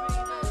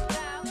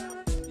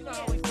 You know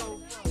how we go.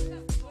 So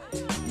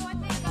I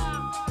think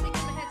I'm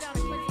gonna head down to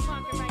Quincy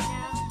Market right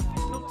now.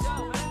 No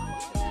doubt, man.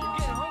 I'm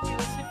getting hungry.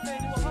 Let's hit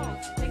Faneuil Hall.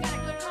 They got a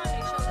good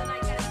comedy show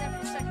tonight. Gotta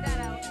definitely check that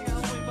out. You know?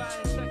 Swing by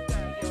and check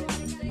that, yo.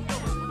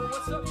 But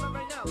what's up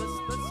right now?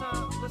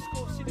 Let's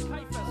go see the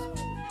Kite Festival.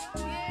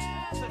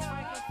 Yeah. It's at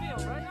Franklin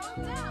Field, right? No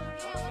doubt.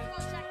 Yeah, let's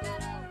go check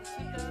that out. Let's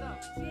hit that up.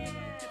 Yeah.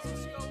 Get some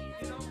scope,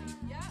 you know?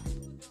 Yeah.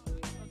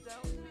 No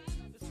doubt.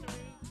 It's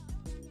Serene.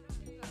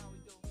 You know how we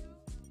do.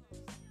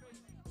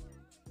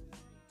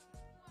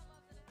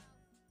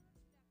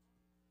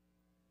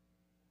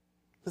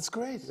 That's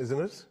great. Isn't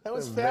it? That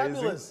was Amazing?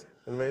 fabulous.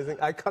 Amazing.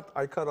 I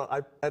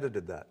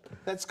edited that.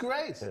 That's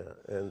great. Yeah,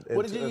 and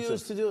What did you it's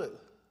use to do it?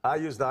 I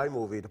used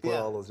iMovie to put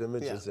Yeah, all those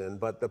images yeah. in,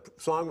 but the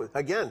song,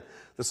 again,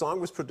 the song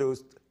was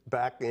produced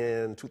back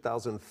in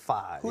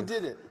 2005. Who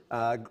did it?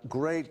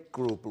 Great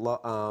group,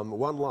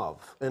 One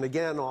Love. And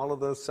again, all of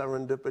the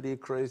serendipity,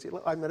 crazy.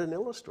 Look, I met an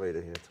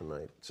illustrator here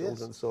tonight,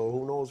 Yes. so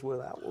who knows where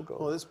that will go.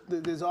 Well,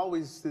 there's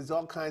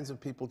all kinds of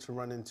people to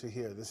run into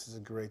here. This is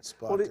a great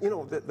spot. Well, to you come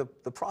know, into.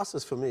 the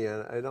process for me,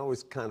 and I'd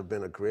always kind of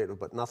been a creative,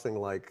 but nothing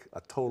like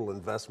a total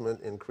investment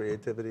in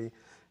creativity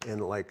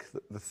and like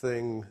the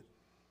thing.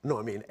 No,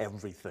 I mean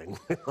everything,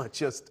 not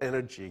just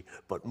energy,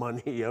 but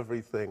money,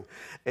 everything.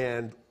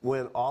 And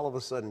when all of a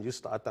sudden you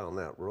start down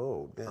that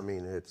road, I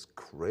mean, it's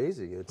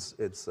crazy.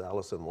 It's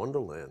Alice in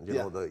Wonderland. You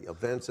know, the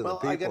events and the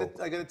people.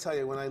 I got to tell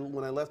you, when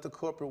I left the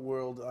corporate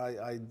world,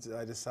 I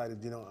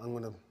decided, you know, I'm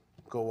going to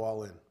go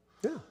all in.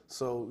 Yeah.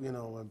 So, you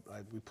know,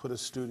 we put a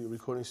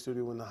recording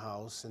studio in the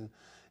house, and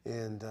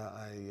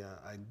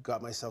I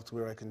got myself to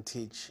where I can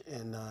teach,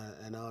 and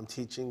now I'm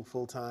teaching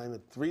full time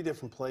at 3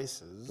 different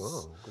places.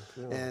 Wow, good for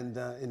you. And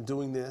in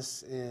doing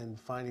this and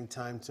finding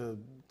time to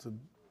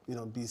you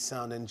know, be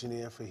sound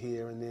engineer for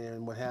here and there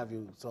and what have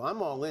you. So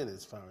I'm all in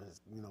as far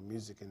as, you know,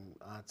 music and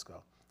arts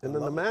go. And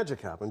then the magic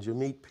happens. You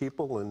meet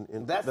people,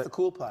 and That's the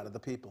cool part of the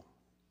people.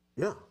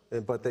 Yeah,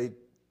 but they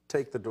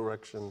take the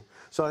direction.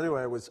 So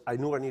anyway, I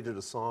knew I needed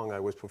a song. I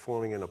was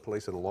performing in a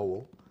place in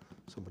Lowell.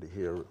 Somebody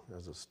here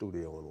has a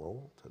studio in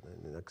Lowell,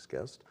 the next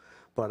guest.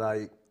 But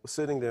I was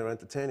sitting there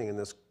entertaining, and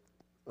this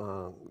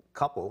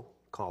couple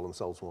call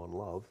themselves One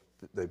Love.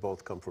 They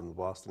both come from the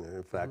Boston area.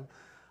 In fact,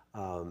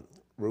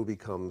 Ruby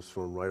comes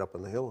from right up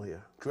on the hill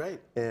here. Great.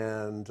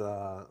 And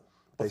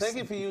Well, thank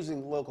you for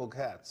using local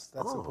cats.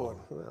 That's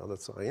important. Well,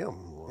 I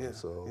am one. Yeah,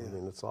 So yeah. I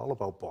mean, it's all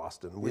about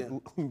Boston.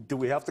 Yeah. Do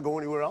we have to go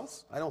anywhere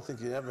else? I don't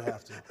think you ever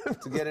have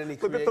to get any.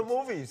 Look at the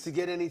movies. To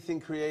get anything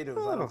creative,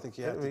 I don't think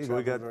you have to we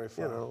travel got, very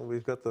far. you know,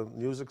 we've got the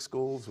music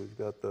schools, we've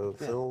got the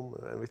film,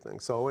 and everything.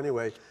 So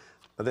anyway,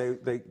 they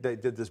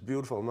did this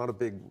beautiful. I'm not a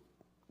big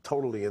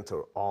totally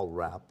into all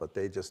rap, but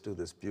they just do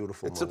this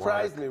beautiful It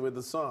surprised me with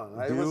the song.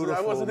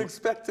 I wasn't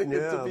expecting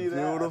it to be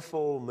that.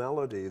 Beautiful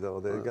melody, though.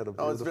 They got a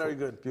beautiful, it's very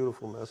good.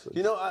 Beautiful message.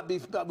 You know,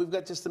 we've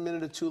got just a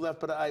minute or two left,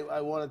 but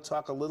I want to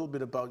talk a little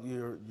bit about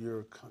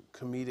your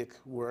comedic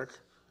work.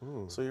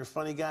 So you're a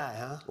funny guy,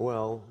 huh?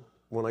 Well,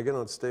 when I get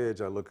on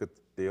stage, I look at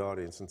the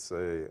audience and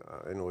say,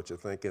 I know what you're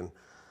thinking.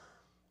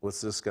 What's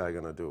this guy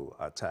gonna do?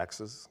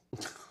 Taxes?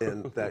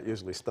 And that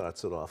usually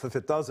starts it off. If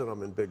it doesn't,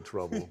 I'm in big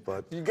trouble.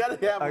 But you gotta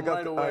have him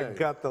right away. I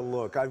got the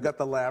look. I've got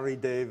the Larry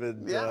David.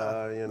 You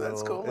know.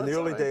 That's cool. In the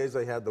early days,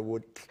 I had the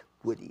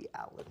Woody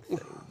Allen thing,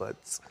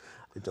 but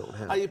I don't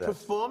have. Are you that.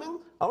 performing?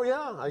 Oh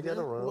yeah, I get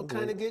around. What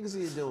kind of gigs are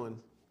you doing?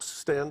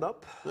 Stand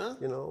up. Huh?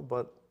 You know,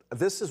 but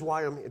this is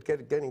why I'm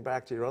getting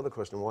back to your other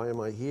question. Why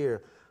am I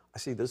here? I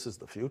see this is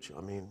the future.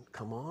 I mean,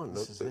 come on.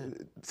 This is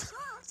it.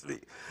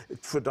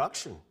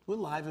 Production. We're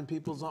live in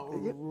people's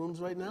rooms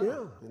right now.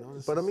 Yeah. You know,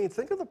 But I mean,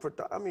 think of with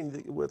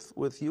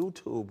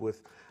YouTube,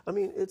 I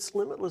mean, it's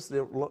limitless.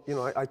 You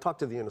know, I talk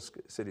to the inner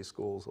city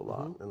schools a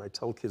lot, and I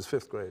tell kids,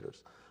 5th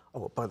graders,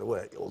 oh, by the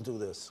way, you'll do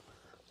this.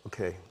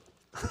 Okay.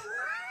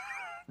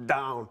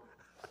 Down.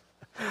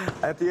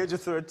 At the age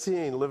of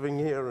 13, living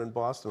here in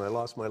Boston, I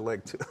lost my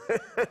leg too.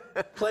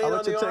 Playing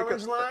on the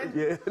orange line?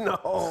 Yeah,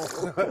 no.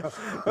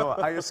 No,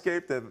 I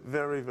escaped a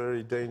very,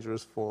 very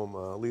dangerous form,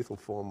 lethal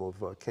form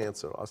of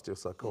cancer,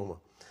 osteosarcoma.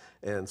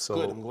 And so,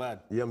 good, I'm glad.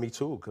 Yeah, me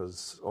too,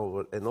 because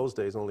in those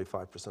days, only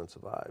 5%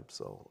 survived,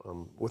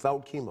 so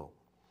without chemo.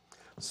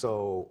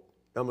 So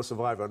I'm a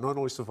survivor. I not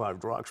only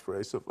survived rock spray,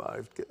 I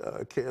survived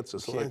cancer.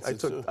 So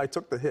I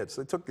took the hits.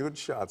 I took good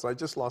shots. I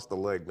just lost a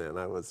leg, man.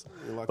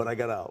 But I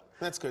got out.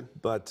 That's good.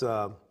 But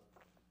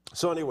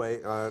so anyway,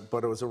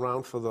 but I was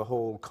around for the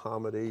whole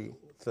comedy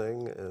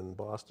thing in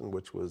Boston,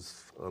 which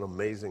was an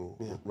amazing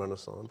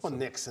renaissance. Well,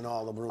 Nick's and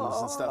all the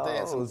rooms and stuff. They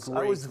had some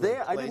great, I was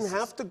there. great I didn't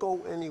have to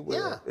go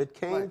anywhere. Yeah, It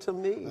came to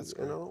me. That's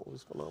you know, it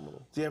was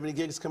phenomenal. Do you have any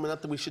gigs coming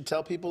up that we should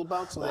tell people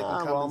about so they can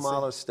come Well, and I'm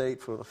out see? of state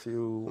for a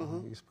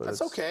few weeks, but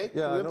That's okay.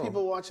 Yeah, We I have know.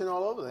 people watching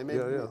all over. They may.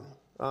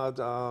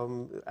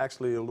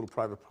 Actually, a little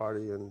private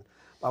party, and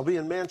I'll be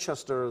in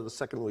Manchester the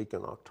 2nd week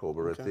in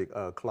October at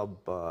the club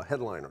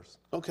Headliners.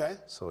 Okay.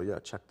 So yeah,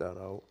 check that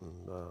out.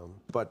 And,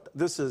 but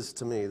this is,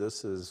 to me,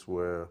 this is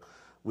where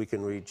we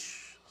can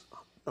reach.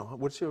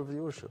 What's your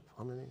viewership?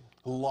 How many?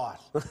 A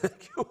lot.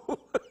 Thank you.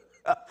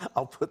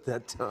 I'll put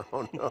that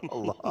down. A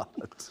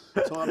lot.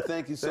 Tom,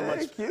 thank you so much.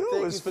 Thank you.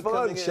 Thank It was for fun,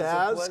 coming in. It's a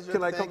Chaz. pleasure.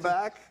 Can I Thank come you.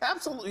 back?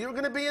 Absolutely. You're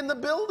going to be in the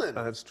building.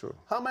 That's true.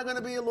 How am I going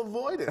to be able to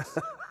avoid it?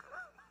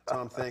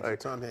 Tom, thank you.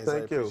 Tom Hayes, I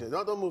Thank you. appreciate it.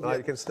 No, don't move yet.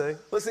 You can stay.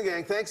 Listen,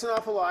 gang, thanks an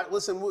awful lot.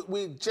 Listen,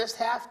 we just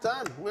half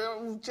done.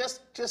 We're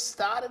just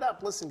started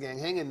up. Listen, gang,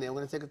 hang in there. We're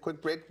going to take a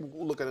quick break.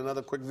 We'll look at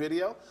another quick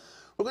video.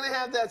 We're going to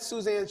have that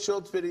Suzanne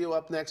Schultz video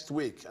up next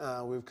week.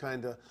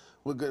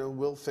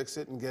 We'll fix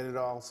it and get it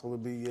all so we'll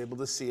be able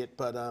to see it.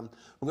 But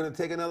we're going to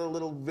take another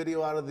little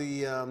video out of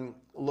the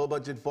low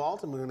budget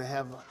vault, and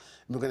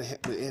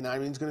and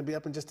Irene's going to be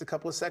up in just a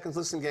couple of seconds.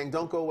 Listen, gang,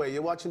 don't go away.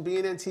 You're watching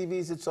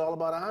BNN-TV's It's All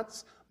About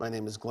Arts. My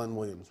name is Glenn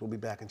Williams. We'll be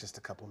back in just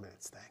a couple of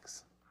minutes.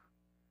 Thanks.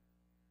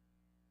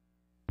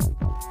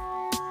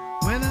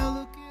 When I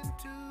look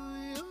into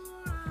your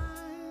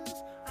eyes,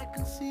 I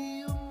can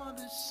see your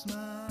mother's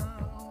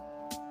smile.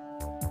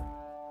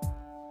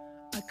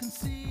 I can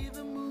see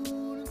the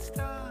moon and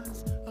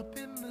stars up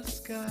in the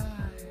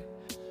sky.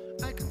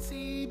 I can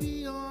see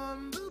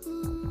beyond the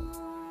blue.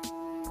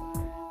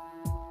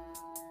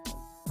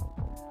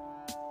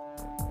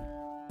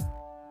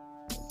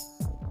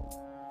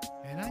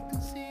 And I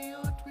can see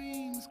your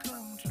dreams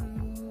come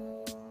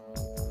true.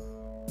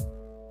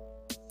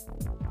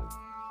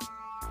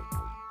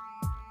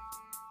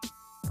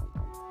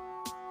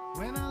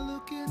 When I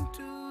look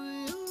into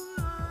your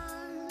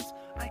eyes,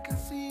 I can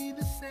see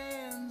the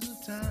sands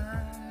of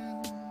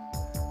time.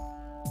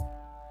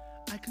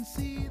 I can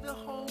see the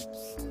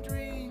hopes and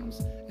dreams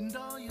and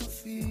all your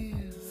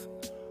fears,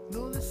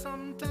 though they're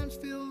sometimes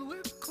filled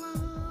with clouds.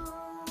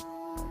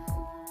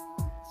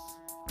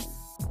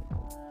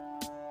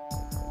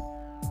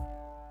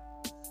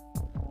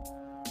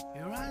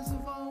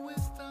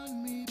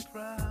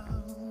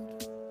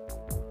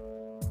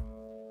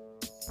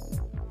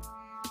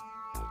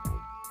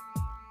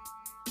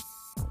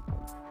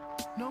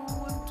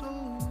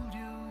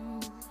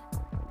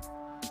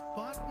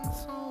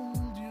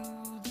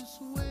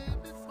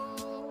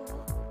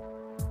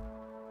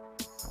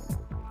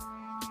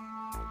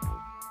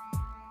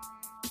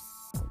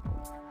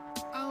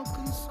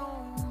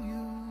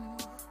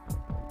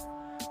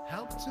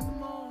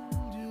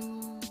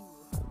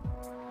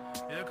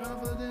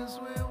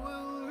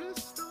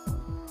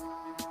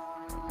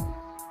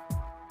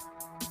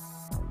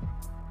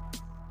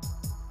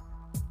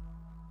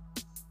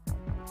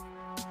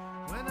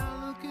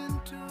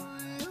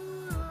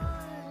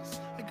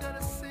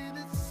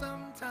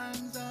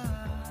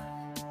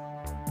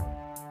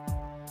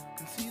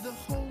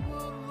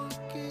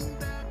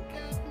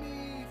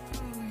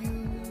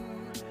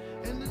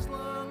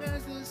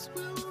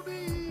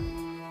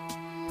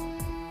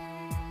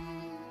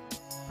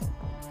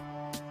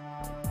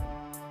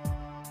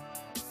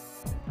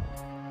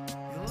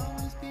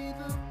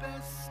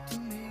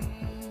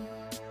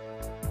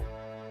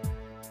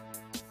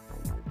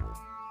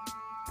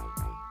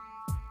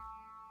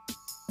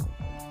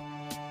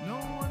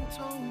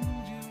 told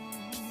you,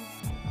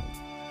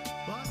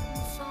 but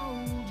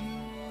sold you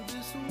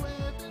this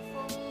way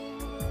before.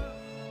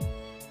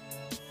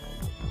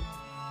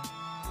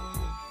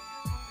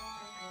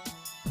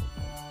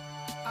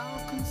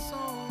 I'll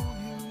console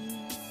you,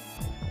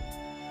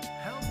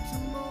 help to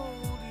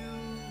mold you.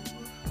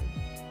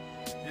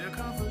 Your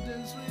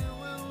confidence we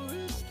will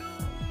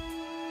restore.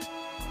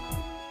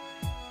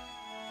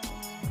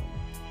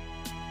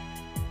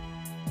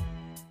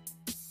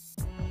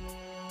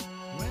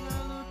 When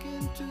I look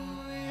into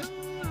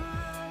your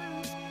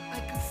eyes, I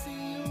can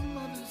see your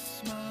mother's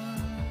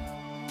smile.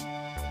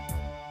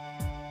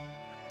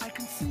 I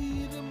can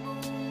see the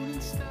moon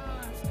and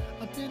stars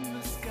up in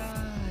the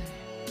sky.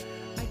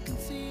 I can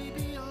see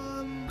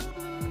beyond the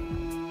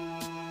blue.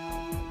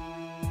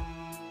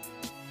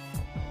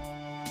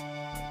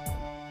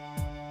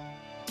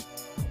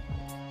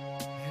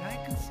 And I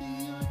can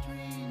see your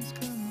dreams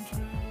come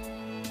true.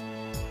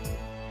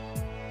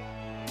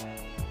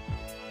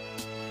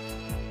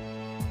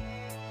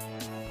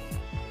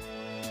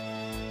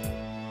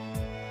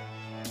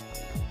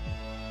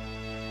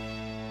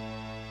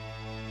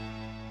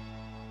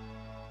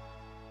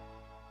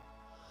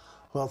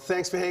 Well,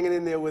 thanks for hanging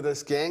in there with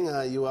us, gang.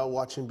 You are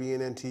watching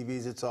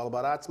BNN-TV's It's All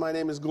About Arts. My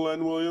name is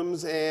Glenn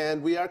Williams,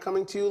 and we are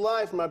coming to you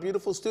live from our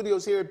beautiful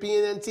studios here at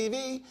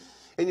BNN-TV.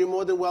 And you're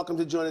more than welcome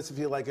to join us if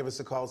you'd like. Give us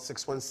a call,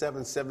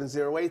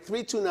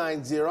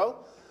 617-708-3290.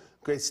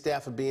 Great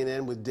staff of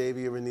BNN with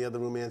Davey are in the other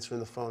room answering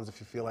the phones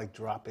if you feel like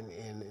dropping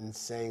in and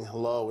saying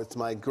hello. It's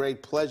my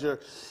great pleasure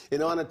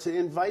and honor to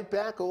invite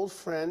back old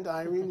friend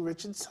Irene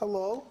Richards.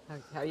 Hello.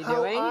 How are you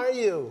doing? How are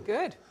you?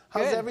 Good.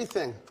 How's good.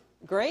 everything?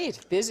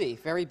 Great. Busy.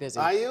 Very busy.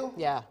 Are you?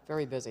 Yeah,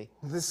 very busy.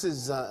 This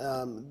is,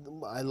 I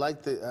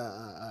like the,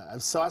 I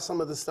saw some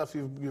of the stuff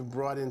you've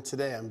brought in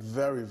today. I'm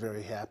very,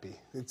 very happy.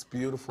 It's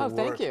beautiful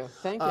work. Thank you.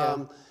 Thank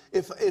you.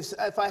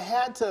 If I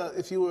had to,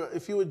 if you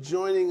were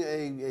joining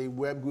a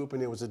web group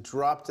and there was a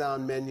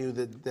drop-down menu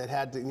that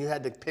had to, and you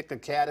had to pick a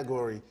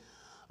category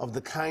of the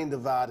kind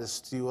of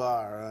artist you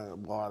are,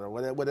 or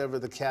whatever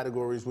the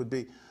categories would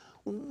be,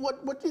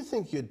 what do you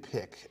think you'd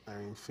pick,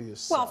 Irene, for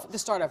yourself? Well, to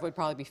start off, would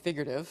probably be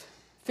figurative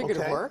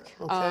work.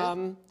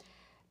 Okay.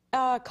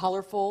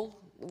 Colorful.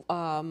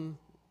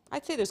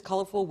 I'd say there's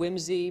colorful,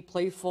 whimsy,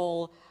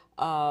 playful.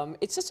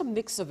 It's just a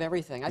mix of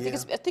everything. I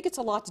think it's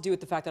a lot to do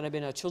with the fact that I've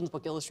been a children's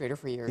book illustrator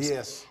for years.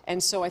 Yes.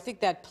 And so I think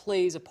that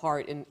plays a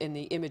part in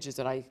the images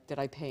that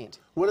I paint.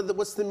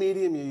 What's the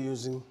medium you're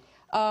using?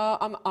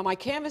 On my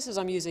canvases,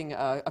 I'm using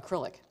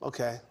acrylic.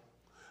 Okay.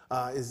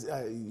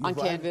 On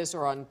canvas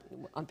or on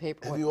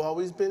paper. Have you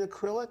always been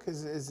acrylic?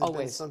 Has it been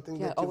Always. something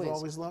Yeah, that you've always.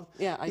 always loved?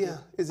 Yeah, I do.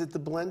 Is it the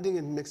blending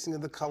and mixing of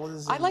the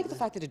colors? I like the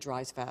fact that it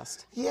dries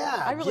fast.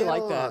 Yeah, I really get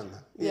like that. on.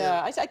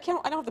 Yeah, I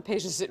don't have the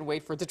patience to sit and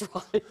wait for it to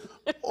dry.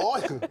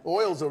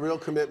 Oil's a real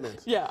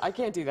commitment. Yeah, I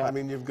can't do that. I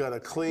mean, you've got to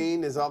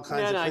clean. There's all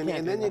kinds of I cleaning, can't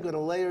and do then you've that. got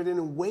to layer it in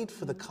and wait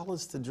for the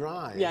colors to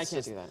dry. Yeah, I It's can't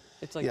just- do that.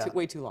 It's like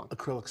way too long.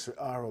 Acrylics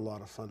are a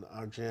lot of fun.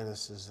 Our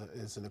Janice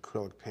is an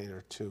acrylic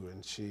painter too,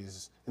 and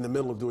she's in the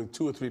middle of doing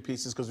 2 or 3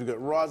 pieces because we've got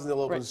Rosendale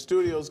Open Right.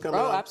 Studios coming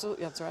up. Oh,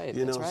 absolutely. That's right.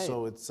 You know, That's right.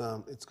 so it's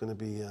going to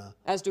be.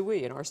 As do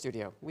we in our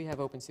studio. We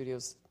have open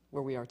studios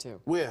where we are too.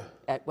 Where?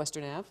 At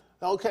Western Ave.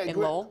 Okay, In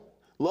great. Lowell.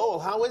 Lowell,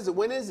 how is it?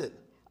 When is it?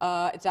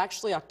 It's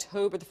actually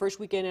October, the first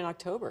weekend in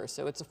October.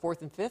 So it's the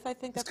 4th and 5th, I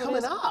think. It's That's what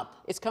it coming is. up.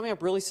 It's coming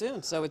up really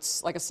soon. So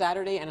it's like a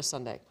Saturday and a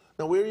Sunday.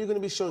 Now, where are you going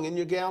to be showing? In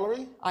your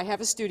gallery? I have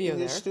a studio In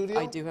there. your studio?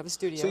 I do have a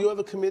studio. So you have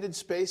a committed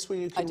space where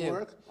you can do.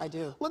 work? I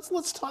do.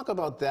 Let's talk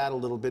about that a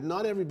little bit.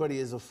 Not everybody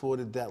is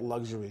afforded that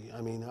luxury.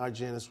 I mean, our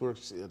Janice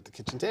works at the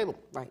kitchen table.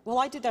 Right. Well,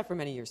 I did that for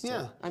many years too.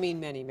 Yeah. I mean,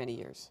 many, many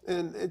years.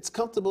 And it's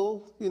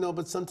comfortable, you know,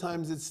 but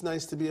sometimes it's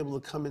nice to be able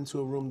to come into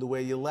a room the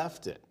way you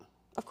left it.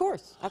 Of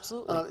course,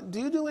 absolutely. Do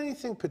you do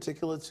anything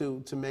particular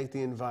to make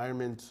the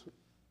environment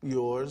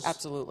yours?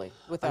 Absolutely,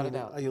 without a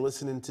doubt. Are you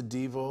listening to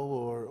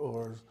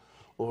Devo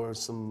or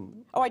some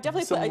Oh, I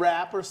definitely some play-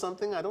 rap or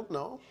something? I don't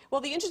know.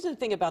 Well, the interesting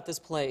thing about this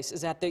place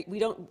is that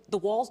the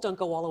walls don't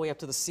go all the way up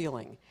to the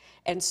ceiling,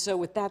 and so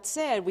with that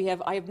said,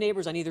 I have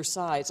neighbors on either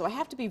side, so I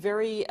have to be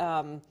very.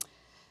 I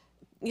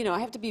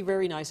have to be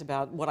very nice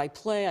about what I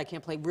play. I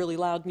can't play really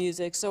loud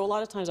music, so a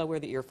lot of times I wear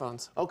the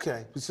earphones.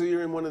 Okay, so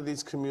you're in one of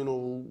these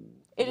communal.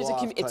 It's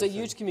loft a type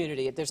huge thing.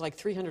 community. There's like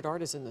 300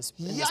 artists in this.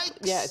 Yikes!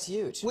 Yeah, it's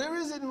huge. Where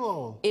is it in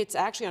Lowell? It's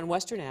actually on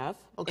Western Ave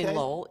Okay. in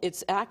Lowell.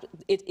 It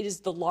is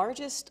the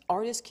largest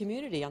artist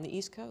community on the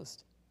East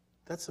Coast.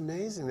 That's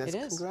amazing. That's It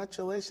is.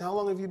 Congratulations. How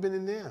long have you been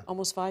in there?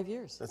 Almost 5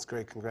 years. That's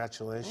great.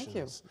 Congratulations. Thank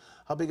you.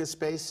 How big a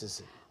space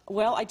is it?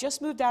 Well, I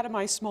just moved out of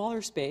my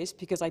smaller space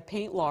because I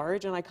paint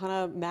large and I kind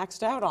of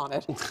maxed out on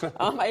it.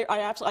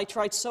 I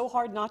tried so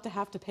hard not to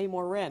have to pay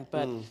more rent,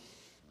 but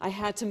I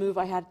had to move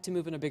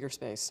in a bigger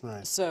space.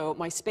 Right. So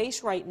my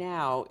space right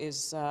now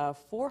is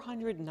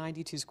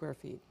 492 square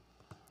feet,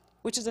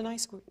 which is a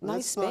nice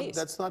space.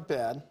 That's not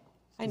bad.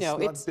 I know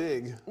It's not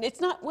big. It's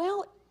not,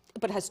 well,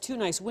 but it has two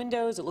nice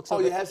windows. It looks Oh,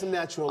 over. you have some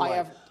natural light. I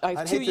have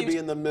I'd two hate to be huge-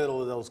 in the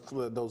middle of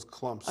those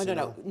clumps. Oh, you no,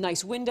 know?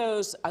 nice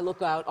windows. I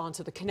look out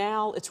onto the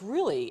canal. It's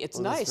that's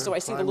nice. So very I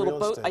see the prime little real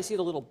boat. estate. I see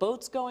the little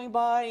boats going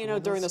by. You know,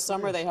 during the that's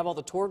summer great. they have all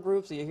the tour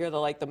groups. So you hear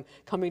them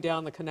coming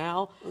down the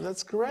canal. Well,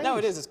 that's great. No,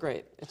 it is. It's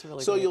great. It's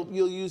really. So great.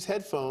 you'll use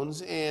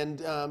headphones,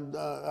 and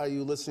are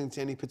you listening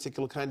to any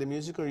particular kind of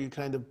music, or are you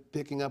kind of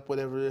picking up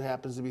whatever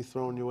happens to be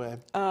thrown your way?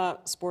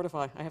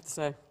 Sportify, I have to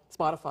say.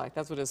 Spotify,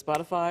 that's what it is.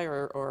 Spotify,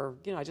 or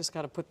you know, I just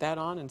got to put that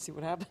on and see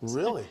what happens.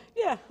 Really?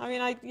 Yeah, I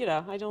mean,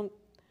 I don't.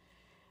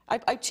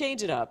 I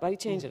change it up. I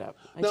change it up.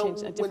 I Now,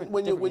 change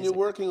when you're music.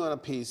 working on a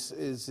piece,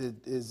 is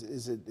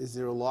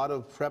there a lot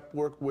of prep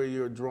work where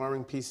you're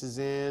drawing pieces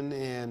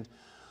in,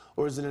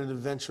 or is it an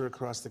adventure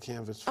across the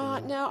canvas for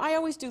you? No, I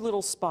always do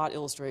little spot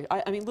illustration.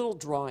 I mean, little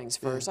drawings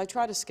first. I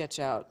try to sketch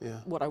out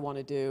what I want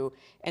to do,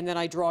 and then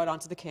I draw it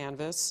onto the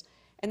canvas.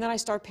 And then I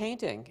start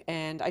painting,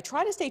 and I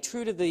try to stay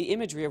true to the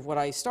imagery of what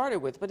I started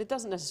with, but it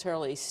doesn't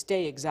necessarily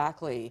stay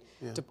exactly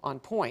on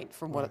point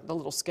from what the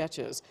little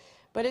sketches.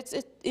 But it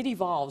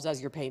evolves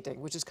as you're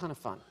painting, which is kind of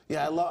fun.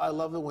 Yeah, I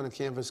love it when a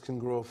canvas can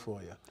grow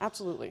for you.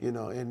 Absolutely. You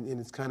know, and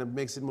it kind of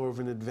makes it more of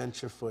an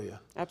adventure for you.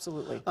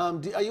 Absolutely.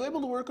 Are you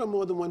able to work on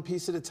more than one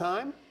piece at a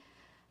time?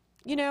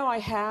 You know, I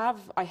have,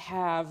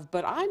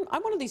 but I'm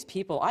one of these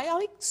people. I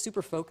like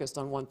super focused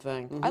on one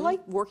thing. I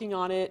like working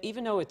on it,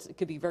 even though it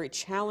could be very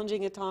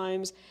challenging at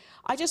times.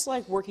 I just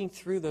like working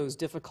through those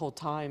difficult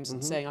times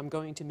and saying, I'm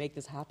going to make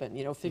this happen,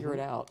 you know, figure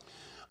it out.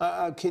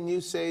 Can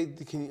you say,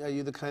 are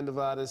you the kind of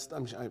artist,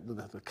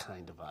 not the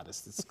kind of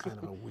artist, it's kind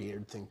of a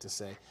weird thing to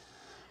say,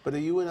 but are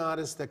you an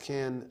artist that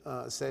can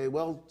say,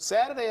 well,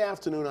 Saturday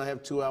afternoon I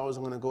have 2 hours,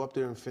 I'm going to go up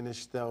there and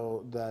finish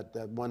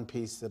that one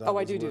piece that I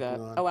was I do that.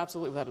 on. Oh,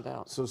 absolutely, without a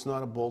doubt. So it's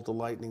not a bolt of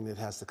lightning that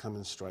has to come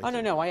and strike Oh, no,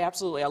 you. no,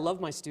 I love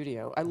my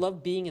studio. I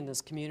love being in this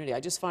community. I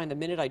just find the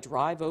minute I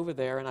drive over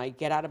there and I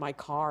get out of my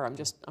car, I'm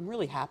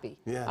really happy.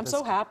 Yeah, I'm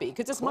so happy,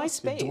 because it's my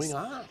course, you're space. doing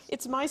art.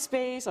 It's my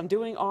space, I'm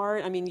doing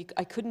art. I mean,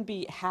 I couldn't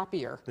be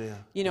happier. Yeah,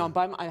 You know,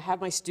 I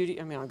have my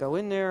studio, I mean, I'll go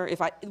in there.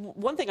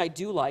 One thing I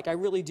do like, I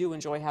really do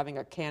enjoy having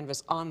a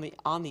canvas on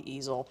the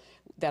easel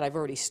that I've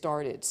already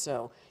started,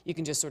 so you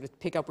can just sort of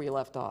pick up where you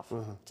left off.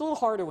 It's a little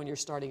harder when you're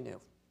starting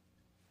new.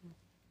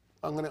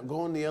 I'm going to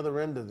go on the other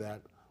end of that.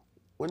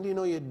 When do you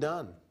know you're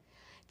done?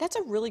 That's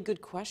a really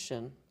good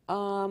question.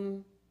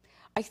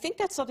 I think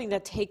that's something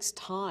that takes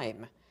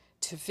time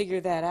to figure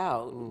that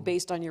out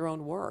based on your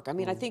own work. I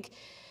mean, I think,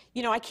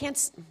 you know, I can't,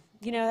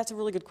 you know, that's a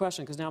really good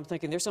question, because now I'm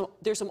thinking there's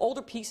some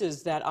older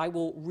pieces that I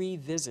will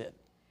revisit.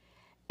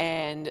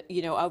 And,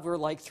 you know, over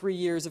like 3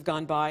 years have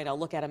gone by, and I'll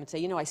look at them and say,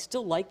 you know, I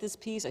still like this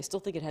piece. I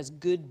still think it has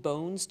good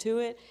bones to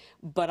it,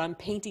 but I'm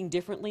painting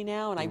differently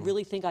now, and I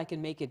really think I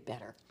can make it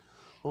better.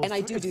 Well, and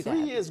I do if that.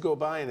 3 years go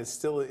by and it's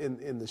still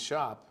in the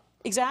shop,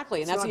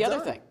 Exactly, and It's that's not the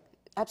other done. thing.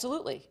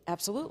 Absolutely,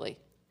 absolutely.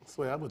 that's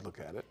the way I would look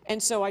at it.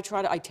 And so I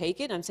take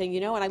it, and I'm saying, you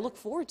know, and I look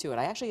forward to it.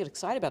 I actually get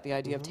excited about the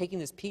idea of taking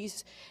this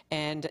piece.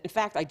 And in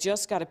fact, I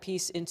just got a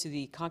piece into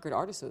the Concord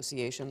Art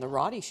Association, the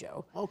Roddy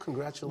Show. Oh,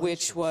 congratulations.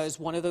 Which was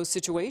one of those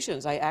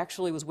situations. I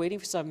actually was waiting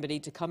for somebody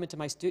to come into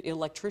my studio,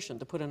 electrician,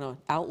 to put in an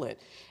outlet.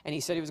 And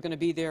he said he was going to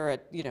be there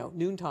at, you know,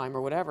 noontime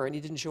or whatever, and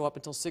he didn't show up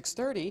until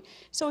 6:30.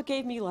 So it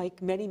gave me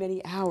like many,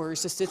 many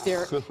hours to sit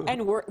there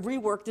and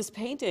rework this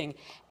painting.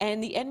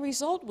 And the end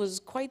result was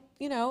quite,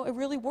 you know, it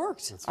really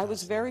worked. I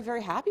was very,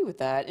 very happy with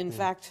that. In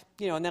fact,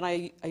 you know, and then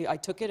I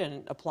took it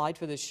and applied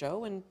for this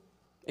show, and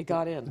it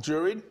got in.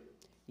 Juried?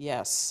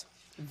 Yes.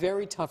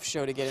 Very tough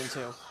show to get into.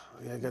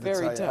 Yeah, I got to Very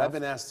tell you, tough. I've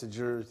been asked to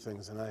jury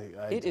things, and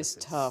It is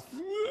tough.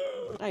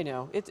 I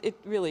know. It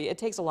really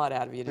takes a lot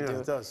out of you to Yeah, do it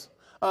it. does.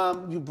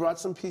 You brought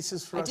some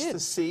pieces for I us did. to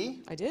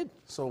see. I did.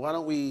 So why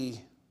don't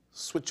we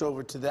switch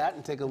over to that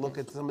and take a look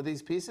at some of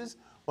these pieces?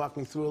 Walk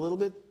me through a little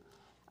bit.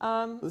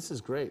 This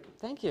is great.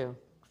 Thank you.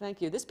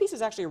 Thank you. This piece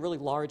is actually a really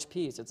large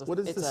piece. What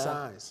is the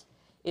size?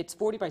 It's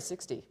 40 by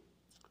 60.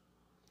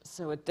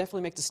 So it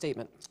definitely makes a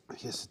statement.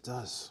 Yes, it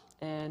does.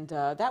 And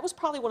that was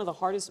probably one of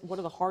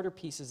the harder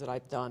pieces that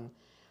I've done,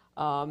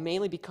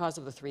 mainly because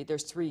of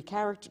there's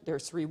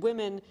three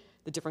women,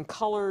 the different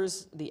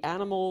colors, the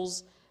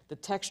animals, the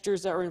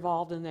textures that are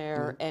involved in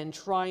there, and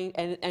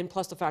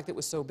plus the fact that it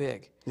was so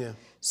big. Yeah.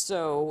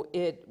 So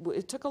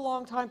it took a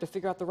long time to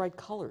figure out the right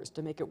colors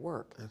to make it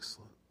work.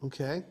 Excellent.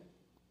 Okay.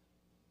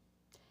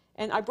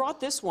 And I brought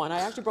this one.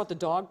 I actually brought the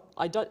dog.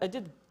 I did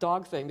the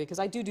dog thing because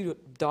I do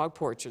dog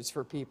portraits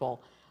for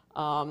people.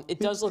 It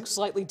does look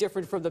slightly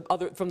different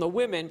from the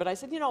women, but I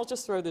said, you know, I'll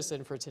just throw this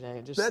in for today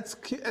and just. That's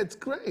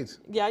great.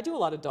 Yeah, I do a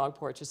lot of dog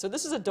portraits. So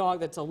this is a dog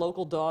that's a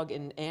local dog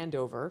in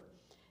Andover,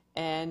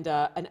 and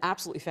an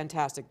absolutely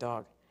fantastic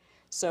dog.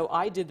 So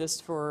I did this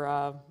for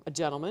a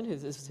gentleman.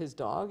 This is his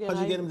dog. How'd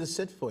you get him to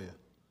sit for you?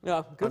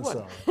 Yeah, good I'm one.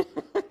 sorry.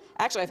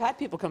 Actually, I've had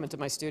people come into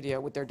my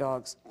studio with their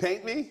dogs.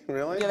 Paint me?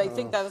 Really? Yeah, they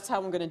think that's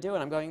how I'm going to do it.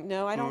 I'm going,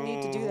 no, I don't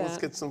need to do that.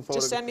 Let's get some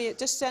Just send me a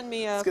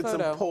Let's get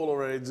photo. some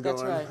Polaroids going.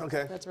 That's right.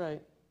 Okay. That's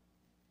right.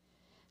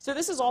 So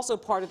this is also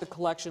part of the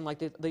collection, like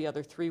the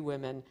other three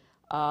women.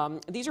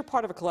 These are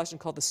part of a collection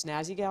called the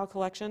Snazzy Gal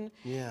collection.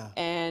 Yeah.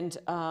 And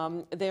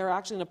they're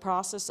actually in the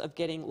process of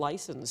getting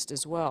licensed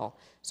as well.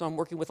 So I'm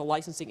working with a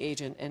licensing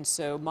agent, and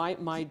so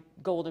my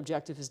goal and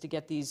objective is to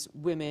get these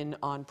women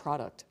on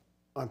product.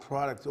 On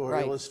product or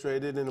Right.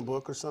 illustrated in a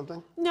book or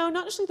something? No,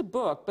 not necessarily the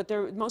book, but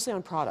they're mostly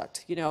on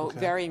product, you know,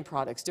 varying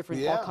products,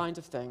 different, all Yeah. kinds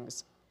of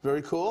things.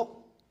 Very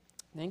cool.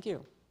 Thank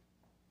you.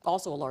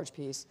 Also a large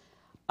piece.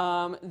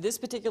 This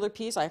particular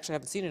piece, I actually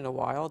haven't seen it in a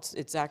while.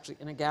 It's actually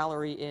in a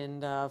gallery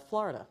in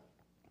Florida.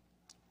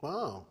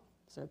 Wow.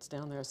 So it's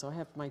down there. So I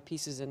have my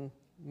pieces in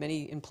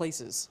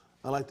places.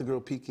 I like the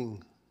girl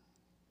peeking.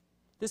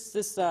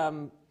 This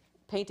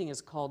painting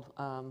is called,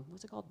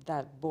 what's it called?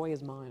 That Boy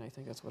Is Mine, I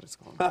think that's what it's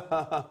called.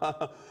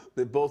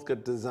 They both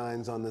got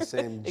designs on the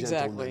same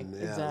Exactly,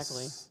 gentleman.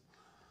 Yes.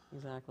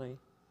 exactly.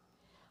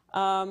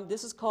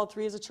 This is called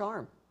Three is a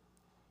Charm.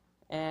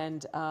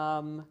 And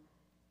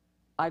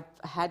I've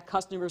had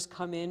customers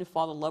come in,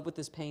 fall in love with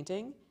this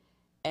painting,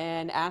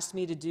 and ask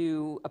me to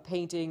do a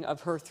painting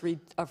of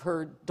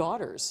her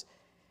daughters.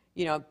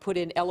 You know, put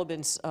in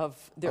elements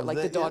of their, like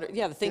the daughter,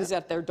 the things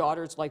that their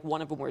daughters, like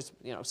one of them wears,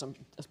 you know,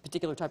 a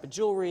particular type of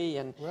jewelry,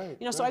 and Right,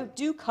 you know, so I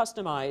do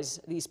customize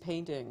these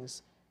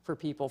paintings for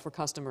people, for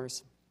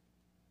customers.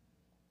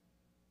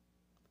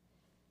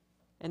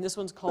 And this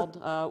one's called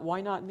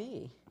Why Not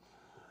Me?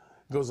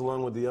 Goes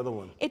along with the other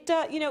one. It,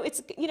 you know,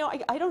 it's, you know,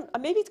 I don't,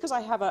 maybe it's because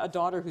I have a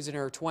daughter who's in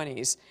her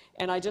 20s,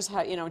 and I just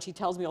have, you know, and she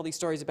tells me all these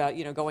stories about,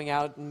 you know, going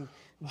out and,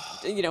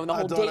 you know, and the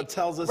whole daughter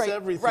tells us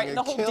everything. Right, It and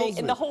the whole kills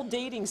and me. the whole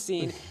dating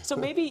scene. So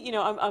maybe, you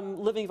know, I'm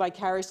living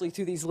vicariously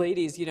through these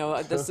ladies, you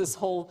know, this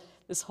whole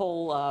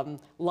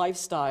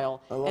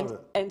lifestyle. I love it.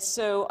 And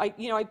so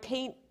you know, I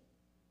paint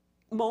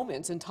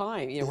moments in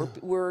time. You know,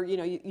 where you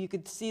know, you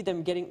could see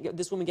them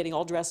this woman getting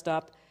all dressed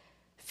up,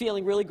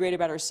 feeling really great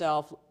about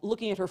herself,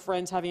 looking at her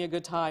friends having a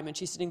good time, and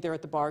she's sitting there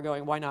at the bar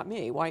going, "Why not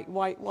me? Why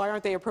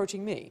aren't they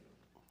approaching me?"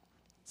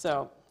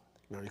 So.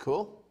 Very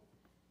cool.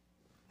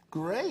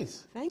 Great.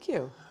 Thank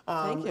you.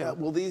 Thank you.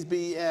 Will these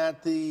be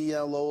at the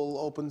Lowell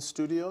Open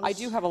Studios? I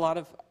do have a lot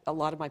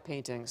of my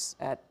paintings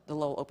at the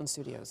Lowell Open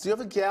Studios. Do you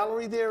have a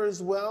gallery there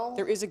as well?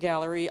 There is a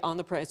gallery on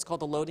it's called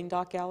the Loading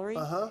Dock Gallery.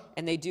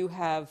 And they do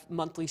have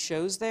monthly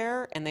shows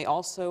there, and they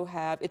also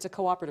have, it's a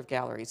cooperative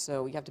gallery,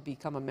 so you have to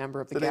become a member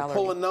of the gallery. Do they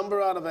pull a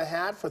number out of a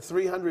hat for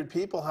 300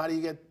 people? How do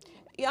you get...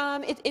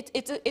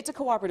 It's a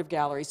cooperative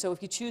gallery, so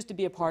if you choose to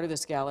be a part of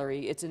this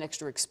gallery, it's an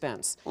extra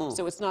expense.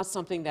 So it's not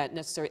something that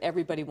necessarily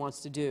everybody wants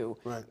to do.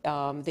 Right.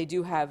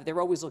 They're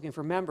always looking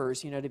for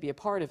members, you know, to be a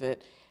part of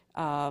it.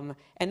 And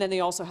then they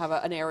also have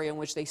an area in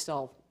which they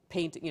sell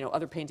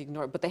other painting,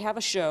 but they have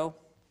a show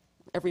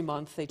every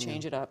month. They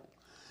change it up.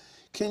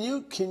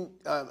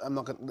 I'm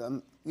not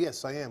going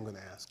yes, I am going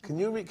to ask. Can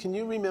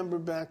you remember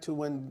back to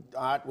when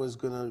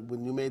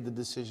when you made the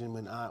decision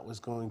when art was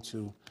going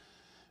to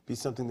be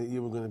something that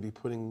you were going to be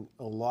putting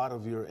a lot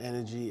of your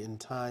energy and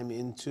time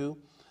into?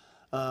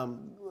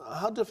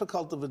 How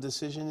difficult of a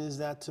decision is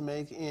that to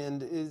make,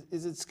 and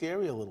is it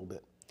scary a little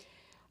bit?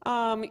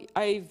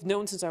 I've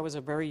known since I was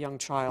a very young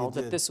child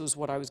that this was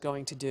what I was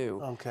going to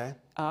do. Okay.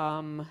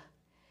 I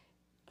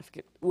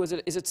forget,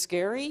 is it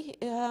scary?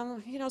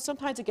 You know,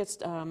 sometimes it gets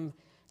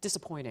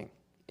disappointing.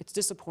 It's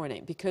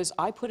disappointing because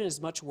I put in as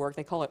much work.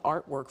 They call it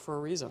artwork for a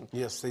reason.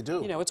 Yes, they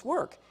do. You know, it's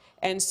work.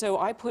 And so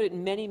I put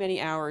in many,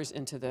 many hours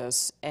into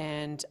this,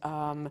 and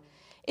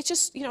it's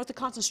just, you know, it's a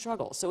constant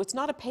struggle. So it's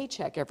not a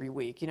paycheck every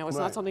week. You know, it's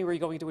not something where you're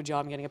going to a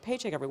job and getting a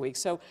paycheck every week.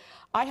 So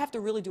I have to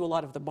really do a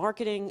lot of the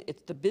marketing.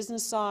 It's the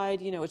business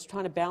side. You know, it's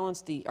trying to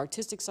balance the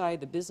artistic side,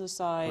 the business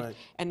side,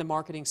 and the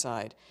marketing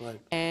side. Right.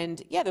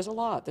 And yeah, there's a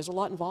lot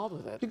involved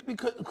with it.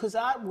 Because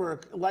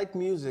artwork, like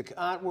music,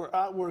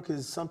 artwork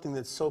is something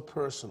that's so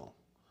personal.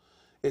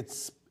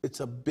 It's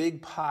a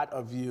big part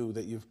of you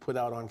that you've put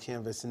out on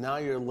canvas, and now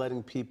you're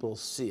letting people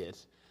see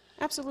it.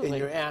 Absolutely. And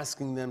you're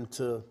asking them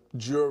to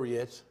jury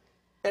it.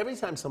 Every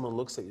time someone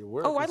looks at your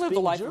work, I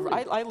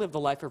live the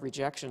life of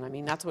rejection. I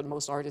mean, that's what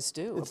most artists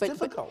do. It's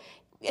difficult.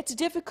 It's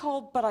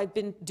difficult, but I've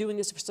been doing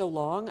this for so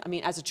long. I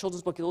mean, as a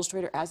children's book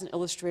illustrator, as an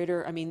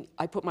illustrator, I mean,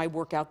 I put my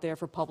work out there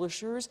for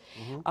publishers.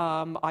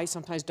 I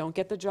sometimes don't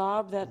get the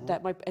job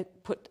that I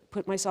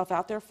put myself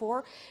out there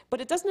for,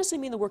 but it doesn't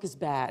necessarily mean the work is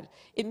bad.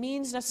 It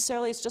means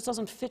necessarily it just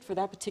doesn't fit for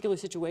that particular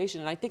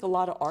situation, and I think a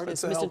lot of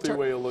artists That's a healthy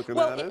way of looking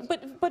at it.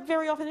 But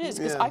very often it is,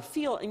 because I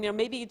feel, you know,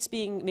 maybe it's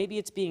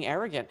being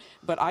arrogant,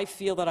 but I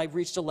feel that I've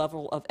reached a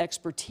level of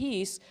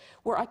expertise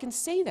where I can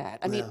say that.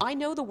 I mean, I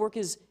know the work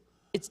is.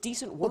 It's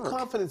decent work. Well,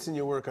 confidence in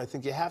your work, I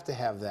think you have to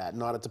have that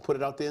in order to put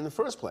it out there in the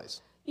first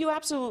place. You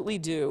absolutely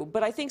do,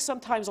 but I think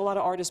sometimes a lot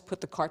of artists put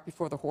the cart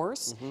before the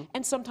horse,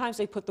 and sometimes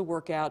they put the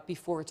work out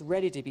before it's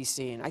ready to be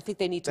seen. I think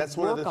they need to work on it. That's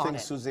one of the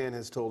things Suzanne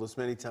has told us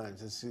many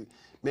times, is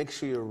make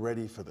sure you're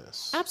ready for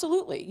this.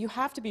 Absolutely. You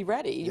have to be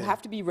ready. You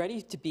have to be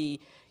ready to be,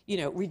 you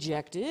know,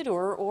 rejected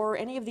or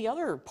any of the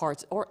other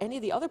parts,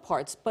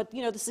 but,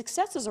 you know, the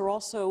successes are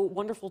also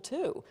wonderful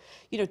too.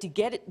 You know, to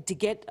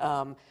get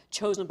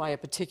chosen by a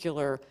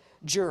particular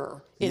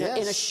juror in a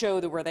Yes.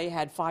 show where they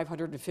had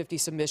 550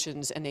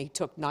 submissions and they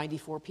took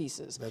 94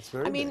 pieces. That's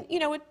very I mean, big. you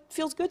know, it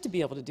feels good to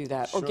be able to do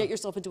that, or Sure. get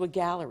yourself into a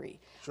gallery.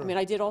 I mean,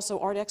 I did also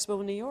Art Expo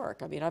in New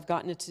York. I mean, I've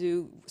gotten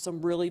into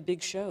some really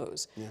big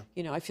shows.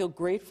 You know, I feel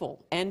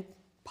grateful, and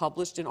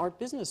published in Art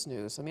Business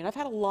News. I mean, I've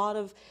had a lot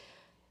of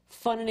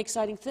fun and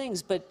exciting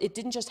things, but it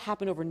didn't just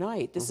happen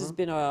overnight. This has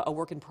been a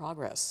work in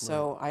progress.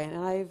 So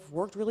I've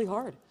worked really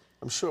hard.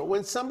 I'm sure.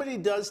 When somebody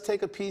does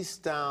take a piece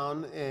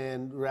down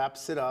and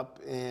wraps it up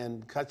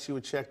and cuts you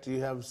a check, do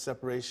you have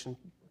separation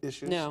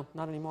issues? No,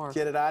 not anymore.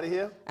 Get it out of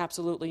here?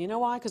 Absolutely. You know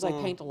why? Because I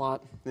paint a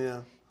lot.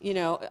 Yeah. You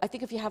know, I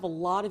think if you have a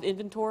lot of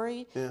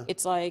inventory,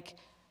 it's like,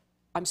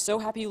 I'm so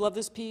happy you love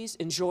this piece,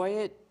 enjoy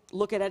it,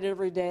 look at it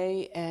every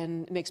day,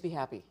 and it makes me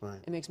happy. Right.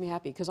 It makes me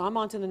happy, because I'm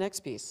on to the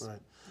next piece. Right.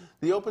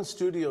 The open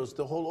studios,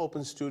 the whole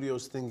open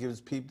studios thing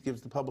gives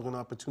the public an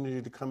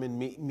opportunity to come in,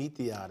 meet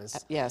the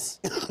artists. Yes.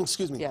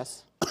 Excuse me.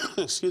 Yes.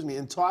 Excuse me,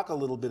 and talk a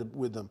little bit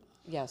with them.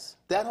 Yes.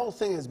 That whole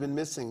thing has been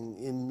missing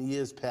in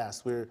years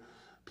past, where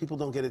people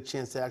don't get a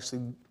chance to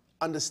actually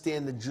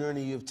understand the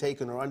journey you've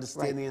taken or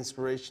understand the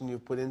inspiration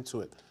you've put into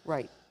it.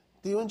 Right.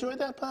 Do you enjoy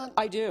that part?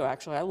 I do,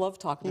 actually. I love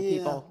talking to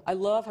people. I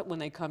love it when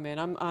they come in.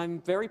 I'm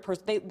very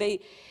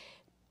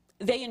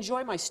they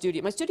enjoy my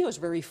studio. My studio is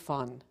very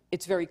fun.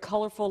 It's very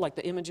colorful, like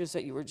the images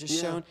that you were just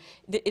shown.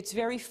 It's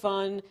very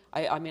fun.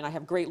 I mean, I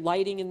have great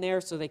lighting in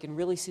there so they can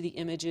really see the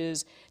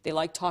images. They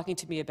like talking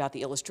to me about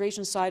the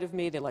illustration side of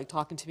me. They like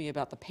talking to me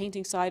about the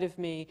painting side of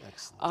me.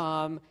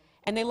 Excellent.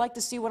 And they like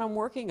to see what I'm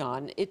working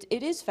on. It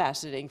is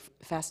fascinating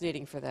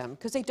for them,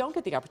 because they don't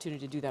get the opportunity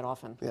to do that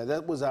often. Yeah,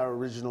 that was our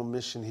original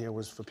mission here,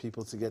 was for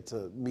people to get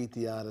to meet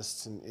the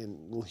artists and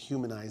we'll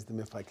humanize them,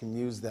 if I can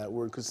use that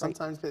word, because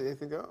sometimes they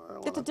think, oh, I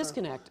don't It's a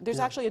disconnect. There's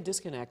actually a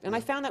disconnect. And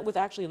I found that with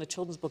actually in the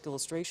children's book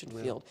illustration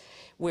field,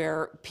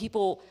 where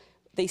people,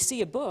 they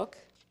see a book,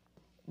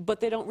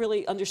 but they don't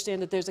really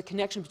understand that there's a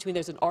connection between,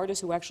 there's an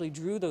artist who actually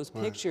drew those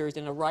pictures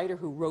and a writer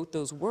who wrote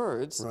those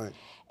words. Right.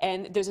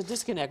 And there's a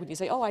disconnect when you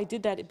say, oh, I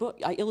did that book,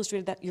 I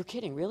illustrated that. You're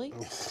kidding, really?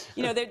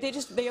 You know,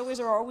 they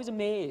are always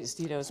amazed.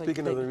 You know, it's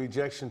Speaking like of the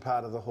rejection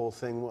part of the whole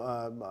thing,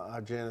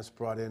 our Janice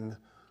brought in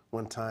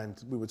one time,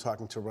 we were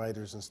talking to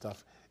writers and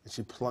stuff, and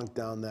she plunked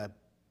down that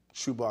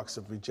shoebox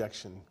of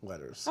rejection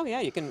letters. oh yeah,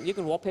 you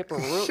can wallpaper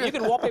a room. You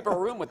can wallpaper a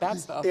room with that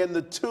stuff. And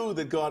the two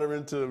that got her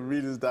into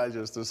Reader's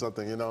Digest or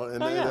something, you know,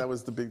 and that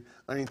was the big,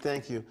 I mean,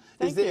 thank you.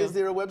 Thank you. Is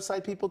there a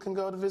website people can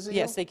go to visit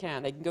Yes, you? they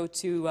can. They can go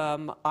to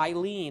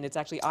Ilene. It's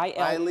actually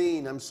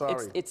Eileen, I'm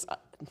sorry. It's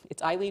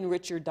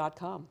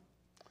EileneRichard.com.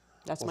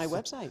 That's my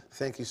website.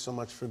 Thank you so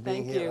much for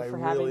being Thank here. you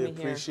for I really having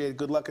me here. appreciate it.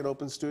 Good luck at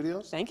Open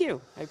Studios. Thank you.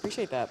 I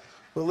appreciate that.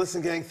 Well,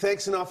 listen, gang,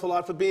 thanks an awful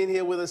lot for being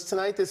here with us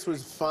tonight. This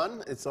was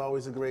fun. It's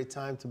always a great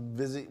time to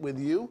visit with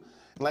you.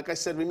 And like I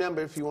said,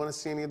 remember, if you want to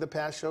see any of the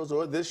past shows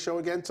or this show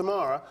again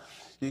tomorrow,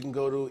 you can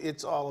go to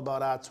It's All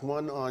About Arts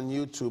 1 on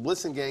YouTube.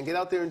 Listen, gang, get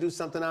out there and do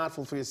something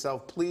artful for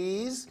yourself,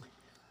 please.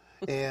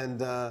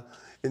 And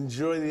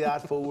enjoy the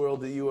artful world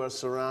that you are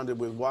surrounded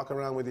with. Walk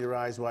around with your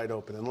eyes wide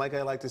open. And like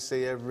I like to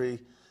say every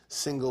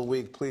single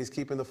week, please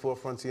keep in the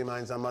forefront of your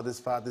minds our mothers,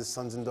 fathers,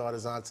 sons and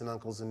daughters, aunts and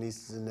uncles, and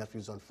nieces and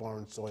nephews on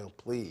foreign soil.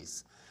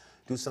 Please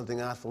do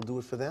something artful. Do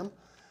it for them.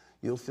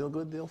 You'll feel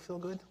good. They'll feel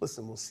good.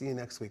 Listen, we'll see you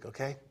next week,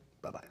 okay?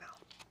 Bye-bye now.